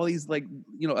ladies, all these like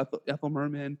Ethel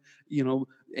Merman,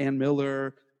 Ann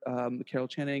Miller, Carol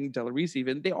Channing, Della Reese,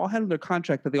 even they all had in their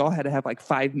contract that they all had to have like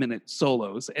 5-minute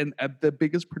solos and the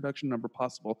biggest production number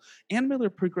possible. Ann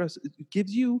Miller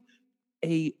gives you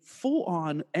a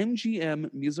full-on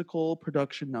MGM musical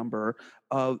production number.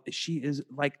 She is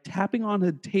like tapping on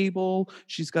a table.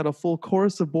 She's got a full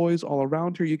chorus of boys all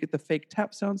around her. You get the fake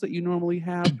tap sounds that you normally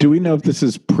have. Do we know if this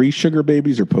is pre-Sugar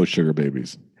Babies or post-Sugar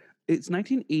Babies? It's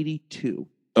 1982.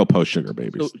 Oh, post-Sugar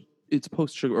Babies. So it's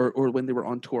post-Sugar or when they were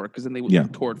on tour, because then they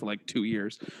toured for like 2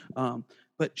 years.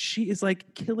 But she is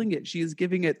like killing it. She is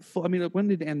giving it full. I mean, when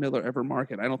did Ann Miller ever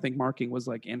market? I don't think marking was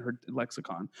like in her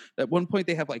lexicon. At one point,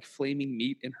 they have like flaming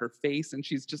meat in her face, and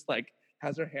she's just like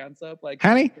has her hands up, like,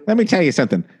 honey, let me tell you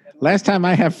something. Last time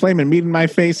I have flaming meat in my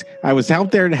face, I was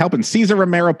out there helping Cesar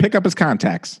Romero pick up his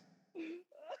contacts.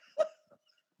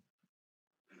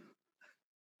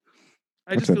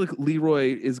 I just feel like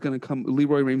Leroy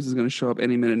Rames is going to show up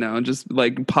any minute now and just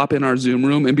like pop in our Zoom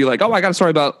room and be like, "Oh, I got a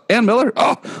story about Ann Miller.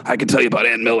 Oh, I can tell you about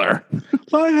Ann Miller.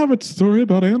 I have a story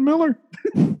about Ann Miller."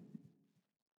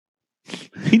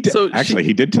 He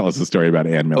did tell us a story about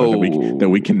Ann Miller that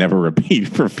we can never repeat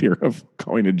for fear of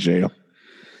going to jail.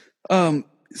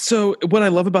 So what I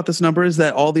love about this number is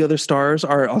that all the other stars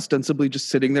are ostensibly just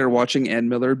sitting there watching Ann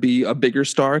Miller be a bigger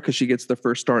star because she gets the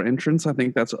first star entrance. I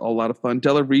think that's a lot of fun.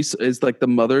 Della Reese is like the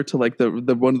mother to like the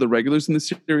one of the regulars in the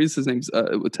series. His name's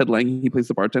Ted Lang. He plays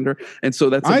the bartender, and so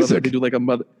that's Isaac. They do like a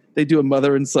mother. They do a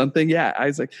mother and son thing. Yeah,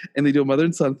 Isaac. And they do a mother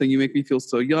and son thing. You make me feel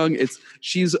so young.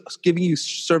 She's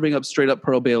serving up straight up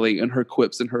Pearl Bailey and her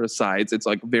quips and her asides. It's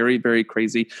like very, very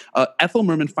crazy. Ethel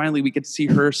Merman, finally, we get to see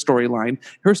her storyline.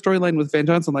 Her storyline with Van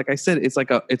Johnson, like I said, their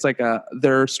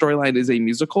storyline is a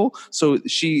musical. So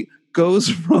she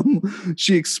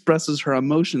expresses her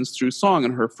emotions through song.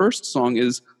 And her first song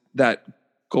is that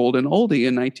golden oldie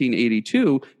in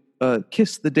 1982,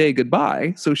 Kiss the Day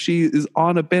Goodbye. So she is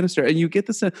on a banister, and you get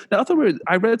the sense. Now,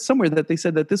 I read somewhere that they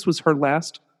said that this was her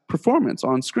last performance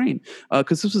on screen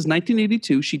because this was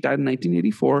 1982. She died in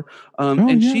 1984,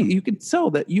 you can tell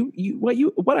that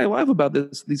what I love about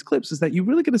these clips is that you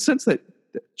really get a sense that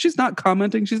she's not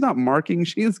commenting, she's not marking,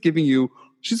 she is giving you.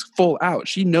 She's full out.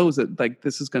 She knows that like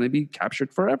this is going to be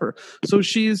captured forever. So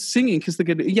she's singing "Kiss the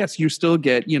Good." Yes, you still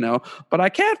get, but I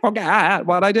can't forget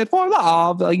what I did for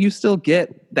love. Like, you still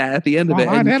get that at the end of it,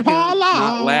 and you can't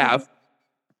not laugh.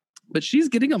 But she's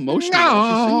getting emotional as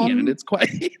she's singing, and it's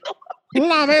quite.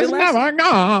 Love is never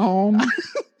gone.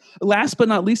 Last but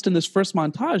not least in this first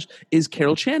montage is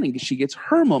Carol Channing. She gets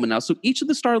her moment now. So each of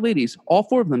the star ladies, all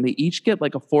four of them, they each get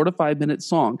like a 4 to 5 minute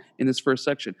song in this first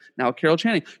section. Now, Carol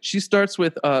Channing, she starts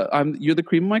with "You're the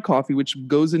Cream of My Coffee," which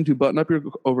goes into "Button Up Your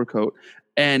Overcoat."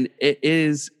 And it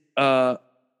is, it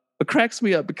cracks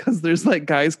me up because there's like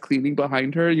guys cleaning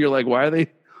behind her. And you're like, what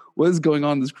is going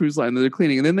on in this cruise line that they're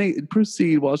cleaning? And then they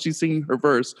proceed while she's singing her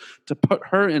verse to put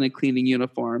her in a cleaning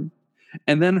uniform.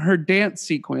 And then her dance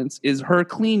sequence is her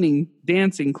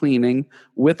dancing cleaning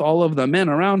with all of the men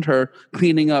around her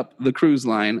cleaning up the cruise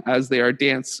line as they are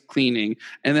dance cleaning.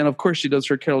 And then, of course, she does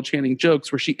her Carol Channing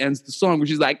jokes where she ends the song where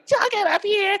she's like, "Tuck it up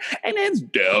here and ends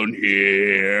down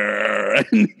here."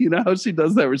 And you know how she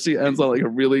does that where she ends on like a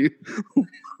really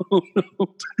low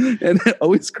note. And it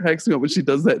always cracks me up when she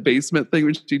does that basement thing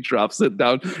when she drops it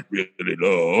down really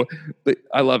low. But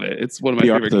I love it. It's one of my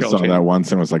favorite Carol Channing. I saw that once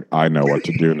and was like, I know what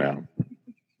to do now.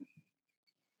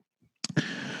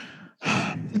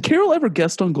 Did Carol ever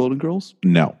guest on Golden Girls?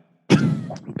 No.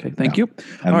 Okay, thank you.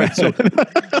 All right, so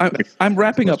I'm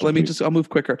wrapping up. I'll move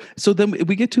quicker. So then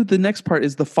we get to the next part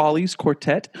is the Follies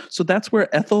Quartet. So that's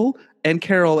where Ethel and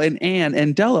Carol and Anne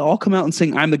and Della all come out and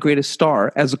sing "I'm the Greatest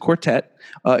Star" as a quartet.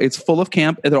 It's full of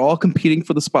camp, and they're all competing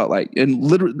for the spotlight and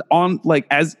literally on like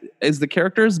as the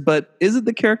characters, but is it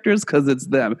the characters? Because it's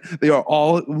them. They are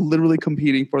all literally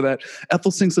competing for that.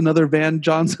 Ethel sings another Van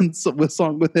Johnson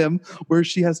song with him where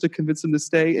she has to convince him to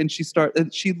stay, and she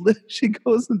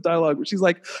goes in dialogue where she's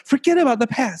like, "Forget about the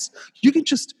past. You can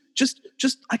just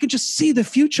I can just see the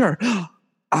future.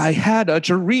 I had a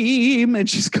dream," and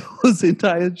she goes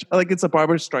into like it's a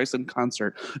Barbra Streisand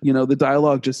concert. The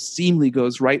dialogue just seamlessly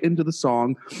goes right into the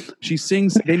song. She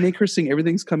sings. They make her sing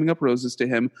 "Everything's Coming Up Roses" to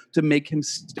him to make him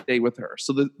stay with her.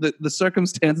 So the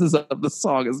circumstances of the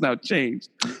song has now changed.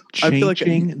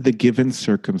 Changing the given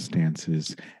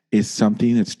circumstances is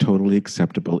something that's totally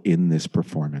acceptable in this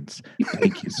performance.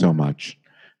 Thank you so much.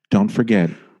 Don't forget,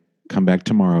 come back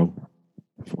tomorrow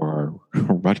for our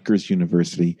Rutgers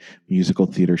University Musical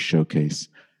Theater Showcase,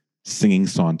 Singing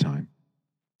Sondheim,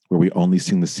 where we only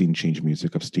sing the scene change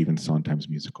music of Stephen Sondheim's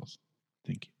musicals.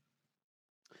 Thank you.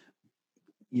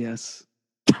 Yes.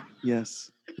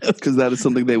 Because that is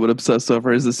something they would obsess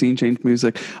over, is the scene change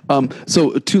music.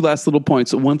 So 2 last little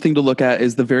points. One thing to look at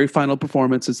is the very final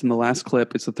performance. It's in the last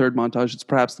clip. It's the third montage. It's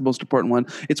perhaps the most important one.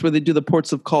 It's where they do the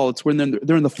ports of call. It's when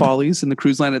they're in the Follies in the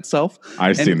cruise line itself.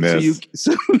 I've seen this.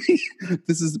 So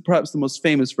this is perhaps the most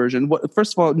famous version.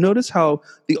 First of all, notice how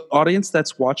the audience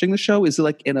that's watching the show is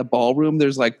like in a ballroom.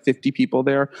 There's like 50 people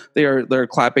there. They're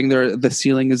clapping. The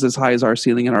ceiling is as high as our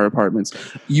ceiling in our apartments.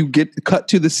 You get cut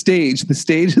to the stage. The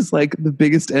stage is like the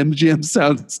biggest MGM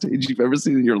sound stage you've ever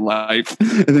seen in your life,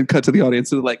 and then cut to the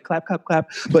audience and they're like clap, clap, clap.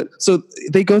 But so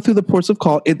they go through the ports of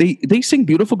call. They sing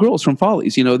 "Beautiful Girls" from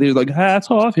Follies. You know, they're like,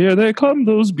 hats off, here they come,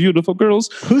 those beautiful girls.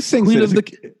 Who sings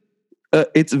it?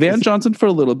 It's Van Johnson for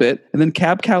a little bit, and then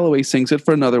Cab Calloway sings it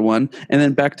for another one, and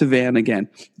then back to Van again.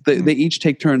 They each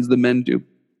take turns. The men do.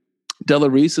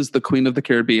 Della Reese is the Queen of the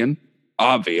Caribbean,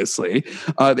 obviously,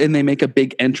 and they make a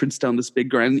big entrance down this big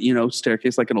grand,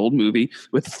 staircase like an old movie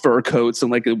with fur coats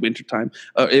and like a wintertime,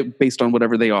 based on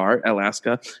whatever they are,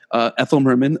 Alaska. Ethel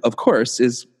Merman, of course,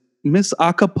 is Miss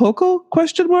Acapulco? ?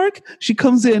 She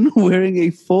comes in wearing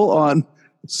a full-on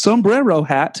sombrero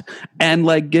hat and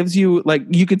like gives you like,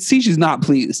 you could see she's not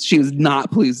pleased. She is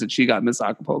not pleased that she got Miss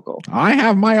Acapulco. I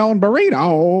have my own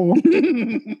burrito.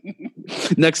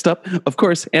 Next up, of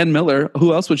course, Ann Miller.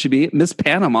 Who else would she be? Miss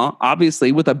Panama,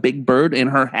 obviously, with a big bird in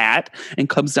her hat, and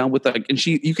comes down with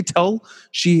you could tell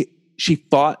she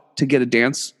fought to get a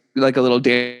dance, like a little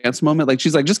dance moment. Like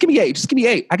she's like, just give me 8, just give me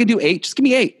 8. I can do 8, just give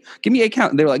me 8. Give me 8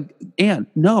 count. And they're like, Anne,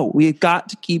 no, we got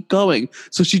to keep going.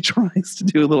 So she tries to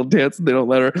do a little dance and they don't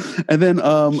let her. And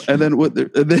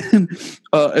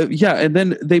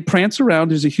then they prance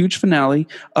around. There's a huge finale.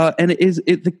 And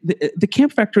the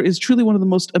camp factor is truly one of the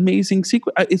most amazing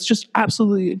sequences. It's just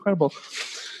absolutely incredible.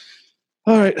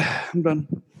 All right, I'm done.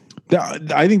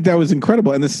 I think that was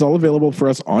incredible. And this is all available for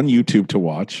us on YouTube to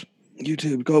watch.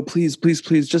 YouTube, go, please, please,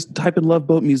 please. Just type in Love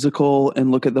Boat Musical and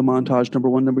look at the montage, number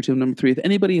 1, number 2, number 3. If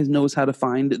anybody knows how to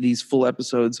find these full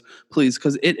episodes, please,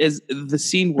 because it is the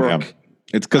scene work. Yeah.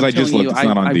 It's because I just looked. It's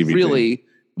not on DVD.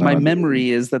 My memory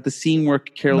is that the scene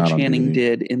work Carol Channing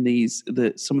did in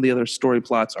some of the other story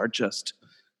plots are just,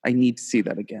 I need to see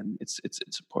that again. It's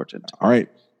important. All right.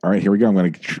 Here we go. I'm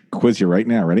going to quiz you right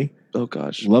now. Ready? Oh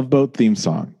gosh. Love Boat theme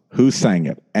song. Who sang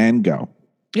it? And go.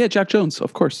 Yeah, Jack Jones,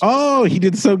 of course. Oh, he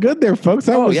did so good there, folks.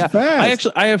 That was fast.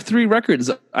 I have 3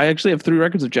 records. I actually have 3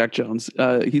 records of Jack Jones.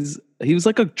 He was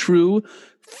like a true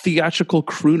theatrical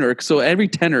crooner. So every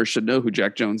tenor should know who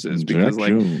Jack Jones is, because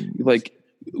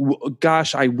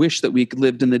gosh, I wish that we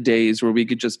lived in the days where we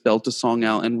could just belt a song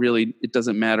out and really it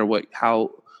doesn't matter what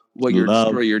your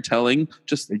story you're telling.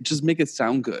 Just make it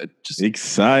sound good. Just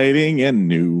exciting and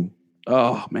new.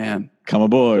 Oh man, come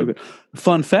aboard.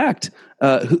 Fun fact.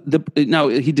 Now,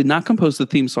 he did not compose the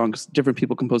theme songs. Different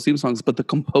people compose theme songs, but the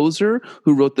composer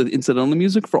who wrote the incidental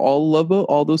music for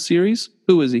all those series,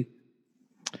 who is he?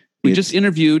 We just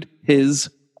interviewed his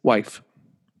wife.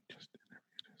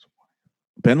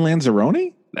 Ben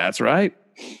Lanzarone? That's right.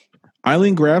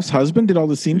 Eileen Graff's husband did all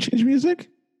the scene change music?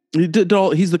 He did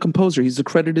all. He's the composer. He's the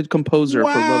credited composer for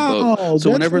Love Boat.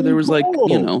 So whenever there was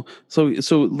cool. so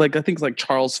like I think it's like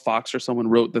Charles Fox or someone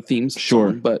wrote the theme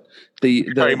song, but the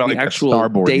actual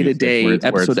day-to-day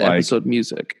episode to episode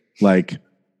music. Like,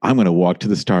 I'm going to walk to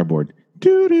the starboard.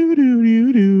 Do do do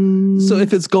do do. So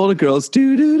if it's Golden Girls,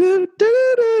 do do do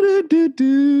do do do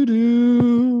do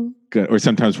do. Good. Or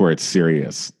sometimes where it's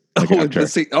serious. Like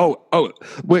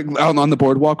wait, on the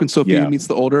boardwalk when Sophia meets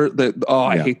the older.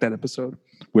 I hate that episode.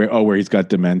 Where he's got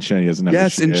dementia, he doesn't know.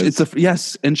 Yes,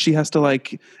 and she has to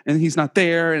and he's not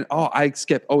there, and I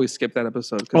always skip that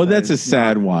episode. That's a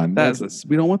sad one.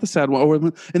 We don't want the sad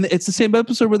one. And it's the same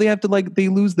episode where they have to they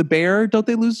lose the bear. Don't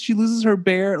they lose? She loses her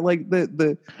bear,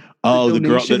 the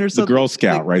Girl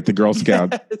Scout, right? The Girl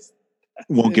Scout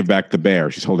won't give back the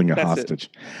bear. She's holding it hostage.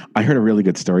 I heard a really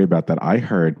good story about that. I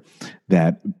heard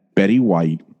that Betty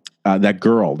White. That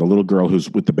girl, the little girl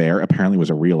who's with the bear, apparently was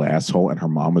a real asshole, and her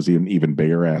mom was an even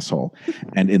bigger asshole.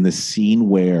 And in the scene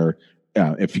where,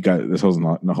 if you got this, was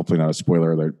hopefully not a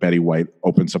spoiler alert, Betty White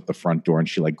opens up the front door and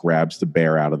she grabs the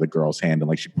bear out of the girl's hand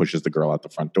and she pushes the girl out the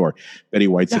front door. Betty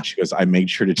White said, she goes, I made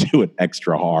sure to do it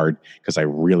extra hard because I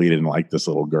really didn't like this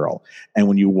little girl. And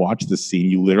when you watch the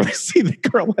scene, you literally see the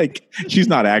girl she's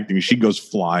not acting; she goes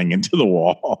flying into the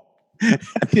wall.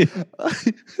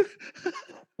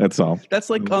 That's all.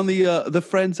 That's like on the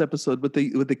Friends episode with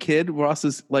the kid,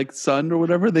 Ross's like son or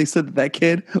whatever. They said that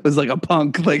kid was like a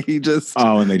punk. Like he was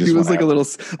like a little,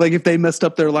 like if they messed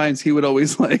up their lines, he would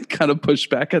always like kind of push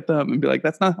back at them and be like,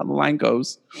 that's not how the line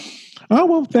goes. Oh,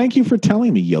 well, thank you for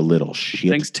telling me, you little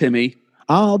shit. Thanks, Timmy.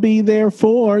 I'll be there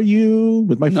for you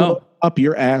with my foot up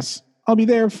your ass. I'll be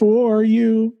there for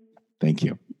you. Thank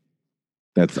you.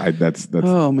 That's.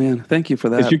 Oh man, thank you for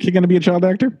that. Is your kid going to be a child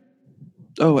actor?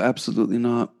 Oh, absolutely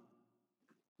not.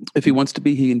 If he wants to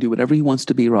be, he can do whatever he wants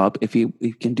to be, Rob. If he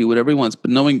can do whatever he wants,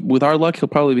 but knowing with our luck, he'll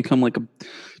probably become like a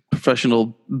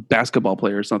professional basketball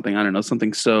player or something. I don't know,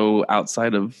 something so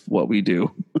outside of what we do.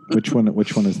 Which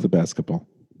one is the basketball?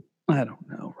 I don't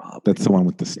know, Rob. That's the one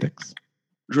with the sticks.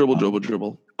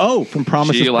 Dribble. Oh, from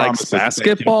Promises. She likes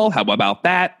basketball. How about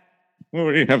that?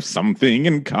 We have something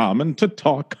in common to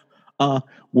talk.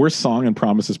 Worst song in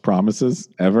Promises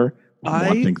ever.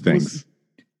 Wanting Things.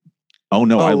 I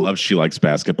love She Likes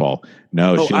Basketball.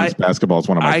 No, She Likes Basketball is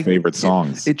one of my favorite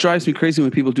songs. It drives me crazy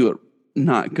when people do it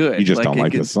not good. You just don't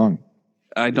like this song.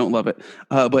 I don't love it.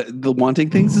 But the Wanting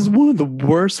Things is one of the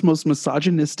worst, most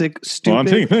misogynistic,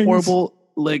 stupid, horrible,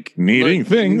 like needing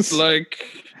things. Like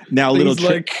now, little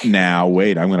trick. Now,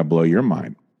 wait, I'm going to blow your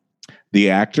mind. The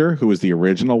actor who was the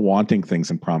original Wanting Things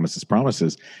in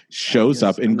Promises shows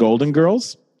up in Golden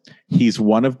Girls. He's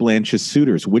one of Blanche's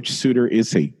suitors. Which suitor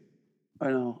is he? I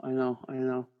know.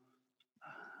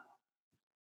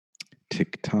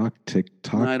 Tick tock.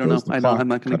 No, I don't know. I'm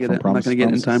not going to get it. I'm not going to get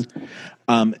it in time.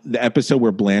 The episode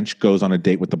where Blanche goes on a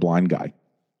date with the blind guy,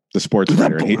 the sports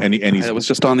writer, and he's. It was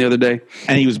just on the other day,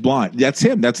 and he was blind. That's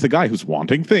him. That's the guy who's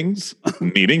wanting things,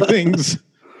 needing things.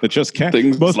 That just can't.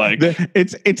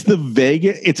 It's the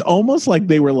Vegas. It's almost like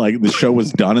they were like the show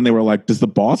was done, and they were like, "Does the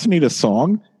boss need a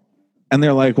song?" And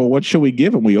they're like, "Well, what should we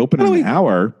give him? We open in an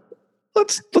hour.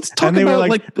 Let's talk about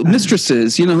like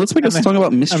mistresses. Let's make us talk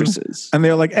about mistresses." And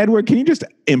they're like, "Edward, can you just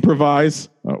improvise?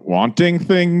 Wanting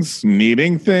things,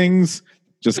 needing things,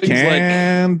 just things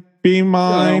can't be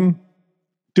mine.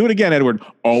 Do it again, Edward.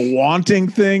 Wanting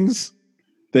things."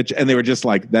 And they were just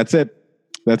like, "That's it.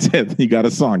 That's it. You got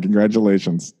a song.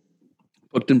 Congratulations."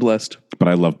 Booked and blessed. But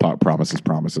I love Promises,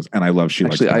 and I love She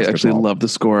Likes Basketball. I actually love the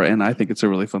score, and I think it's a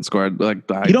really fun score. You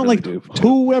don't like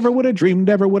Whoever would have dreamed,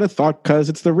 never would have thought, because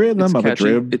it's the rhythm of a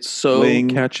dribble. It's so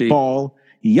catchy. Ball.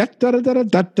 Okay,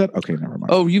 never mind.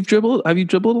 Oh, you've dribbled? Have you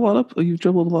dribbled a lot of? You've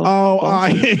dribbled a lot of.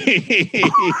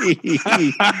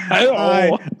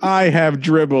 I have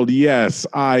dribbled. Yes,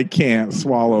 I can't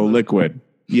swallow liquid.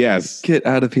 Yes. Get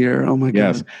out of here. Oh my God.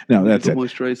 Yes. No, that's it.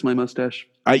 Moisturize my mustache.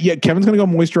 Kevin's going to go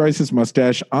moisturize his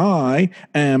mustache. I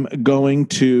am going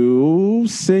to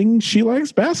sing She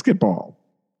Likes Basketball.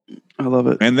 I love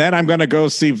it. And then I'm going to go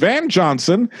see Van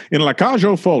Johnson in La Cage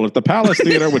aux Folles at the Palace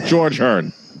Theater with George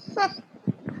Hearn.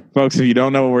 Folks, if you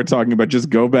don't know what we're talking about, just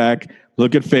go back,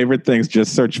 look at favorite things,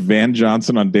 just search Van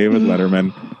Johnson on David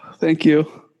Letterman. Thank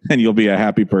you. And you'll be a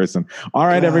happy person. All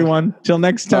right, everyone. Till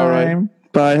next time. Right.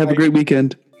 Bye. Have a great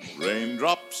weekend.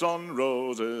 Raindrops on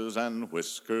roses and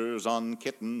whiskers on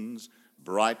kittens,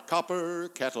 bright copper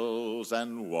kettles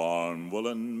and warm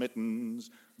woolen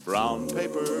mittens, brown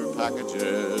paper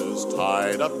packages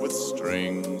tied up with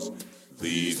strings.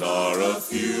 These are a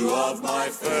few of my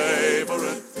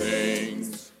favorite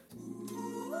things.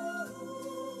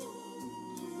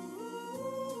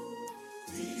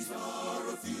 These are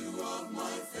a few of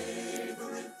my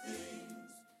favorite things.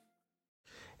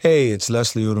 Hey, it's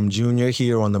Leslie Odom Jr.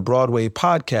 here on the Broadway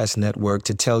Podcast Network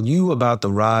to tell you about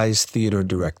the Rise Theater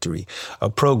Directory,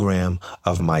 a program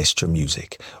of Maestro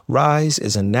Music. Rise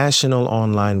is a national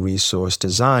online resource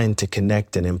designed to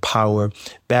connect and empower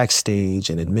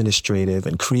backstage and administrative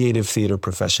and creative theater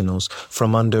professionals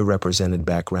from underrepresented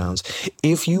backgrounds.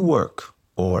 If you work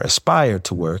or aspire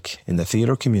to work in the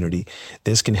theater community,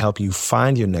 this can help you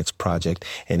find your next project.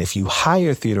 And if you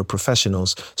hire theater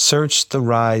professionals, search the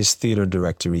Rise Theater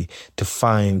Directory to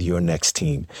find your next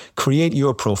team. Create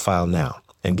your profile now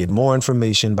and get more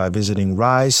information by visiting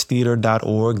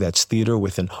risetheater.org. That's theater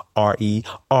with an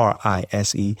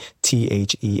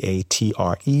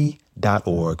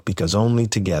RERISETHEATRE.org, because only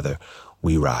together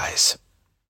we rise.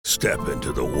 Step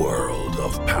into the world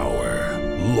of power,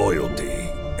 loyalty,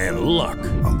 and luck.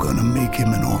 I'm gonna make him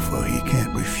an offer he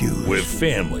can't refuse. With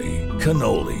family,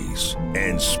 cannolis,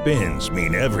 and spins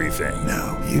mean everything.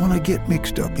 Now, you wanna get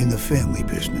mixed up in the family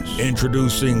business.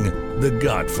 Introducing The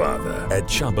Godfather at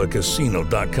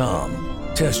ChumbaCasino.com.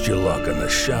 Test your luck in the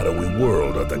shadowy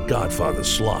world of The Godfather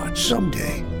slot.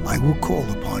 Someday, I will call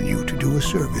upon you to do a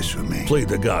service for me. Play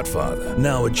The Godfather,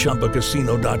 now at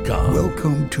ChumbaCasino.com.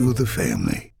 Welcome to the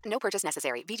family. No purchase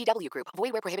necessary. VGW Group.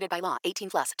 Void where prohibited by law.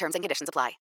 18+. Terms and conditions apply.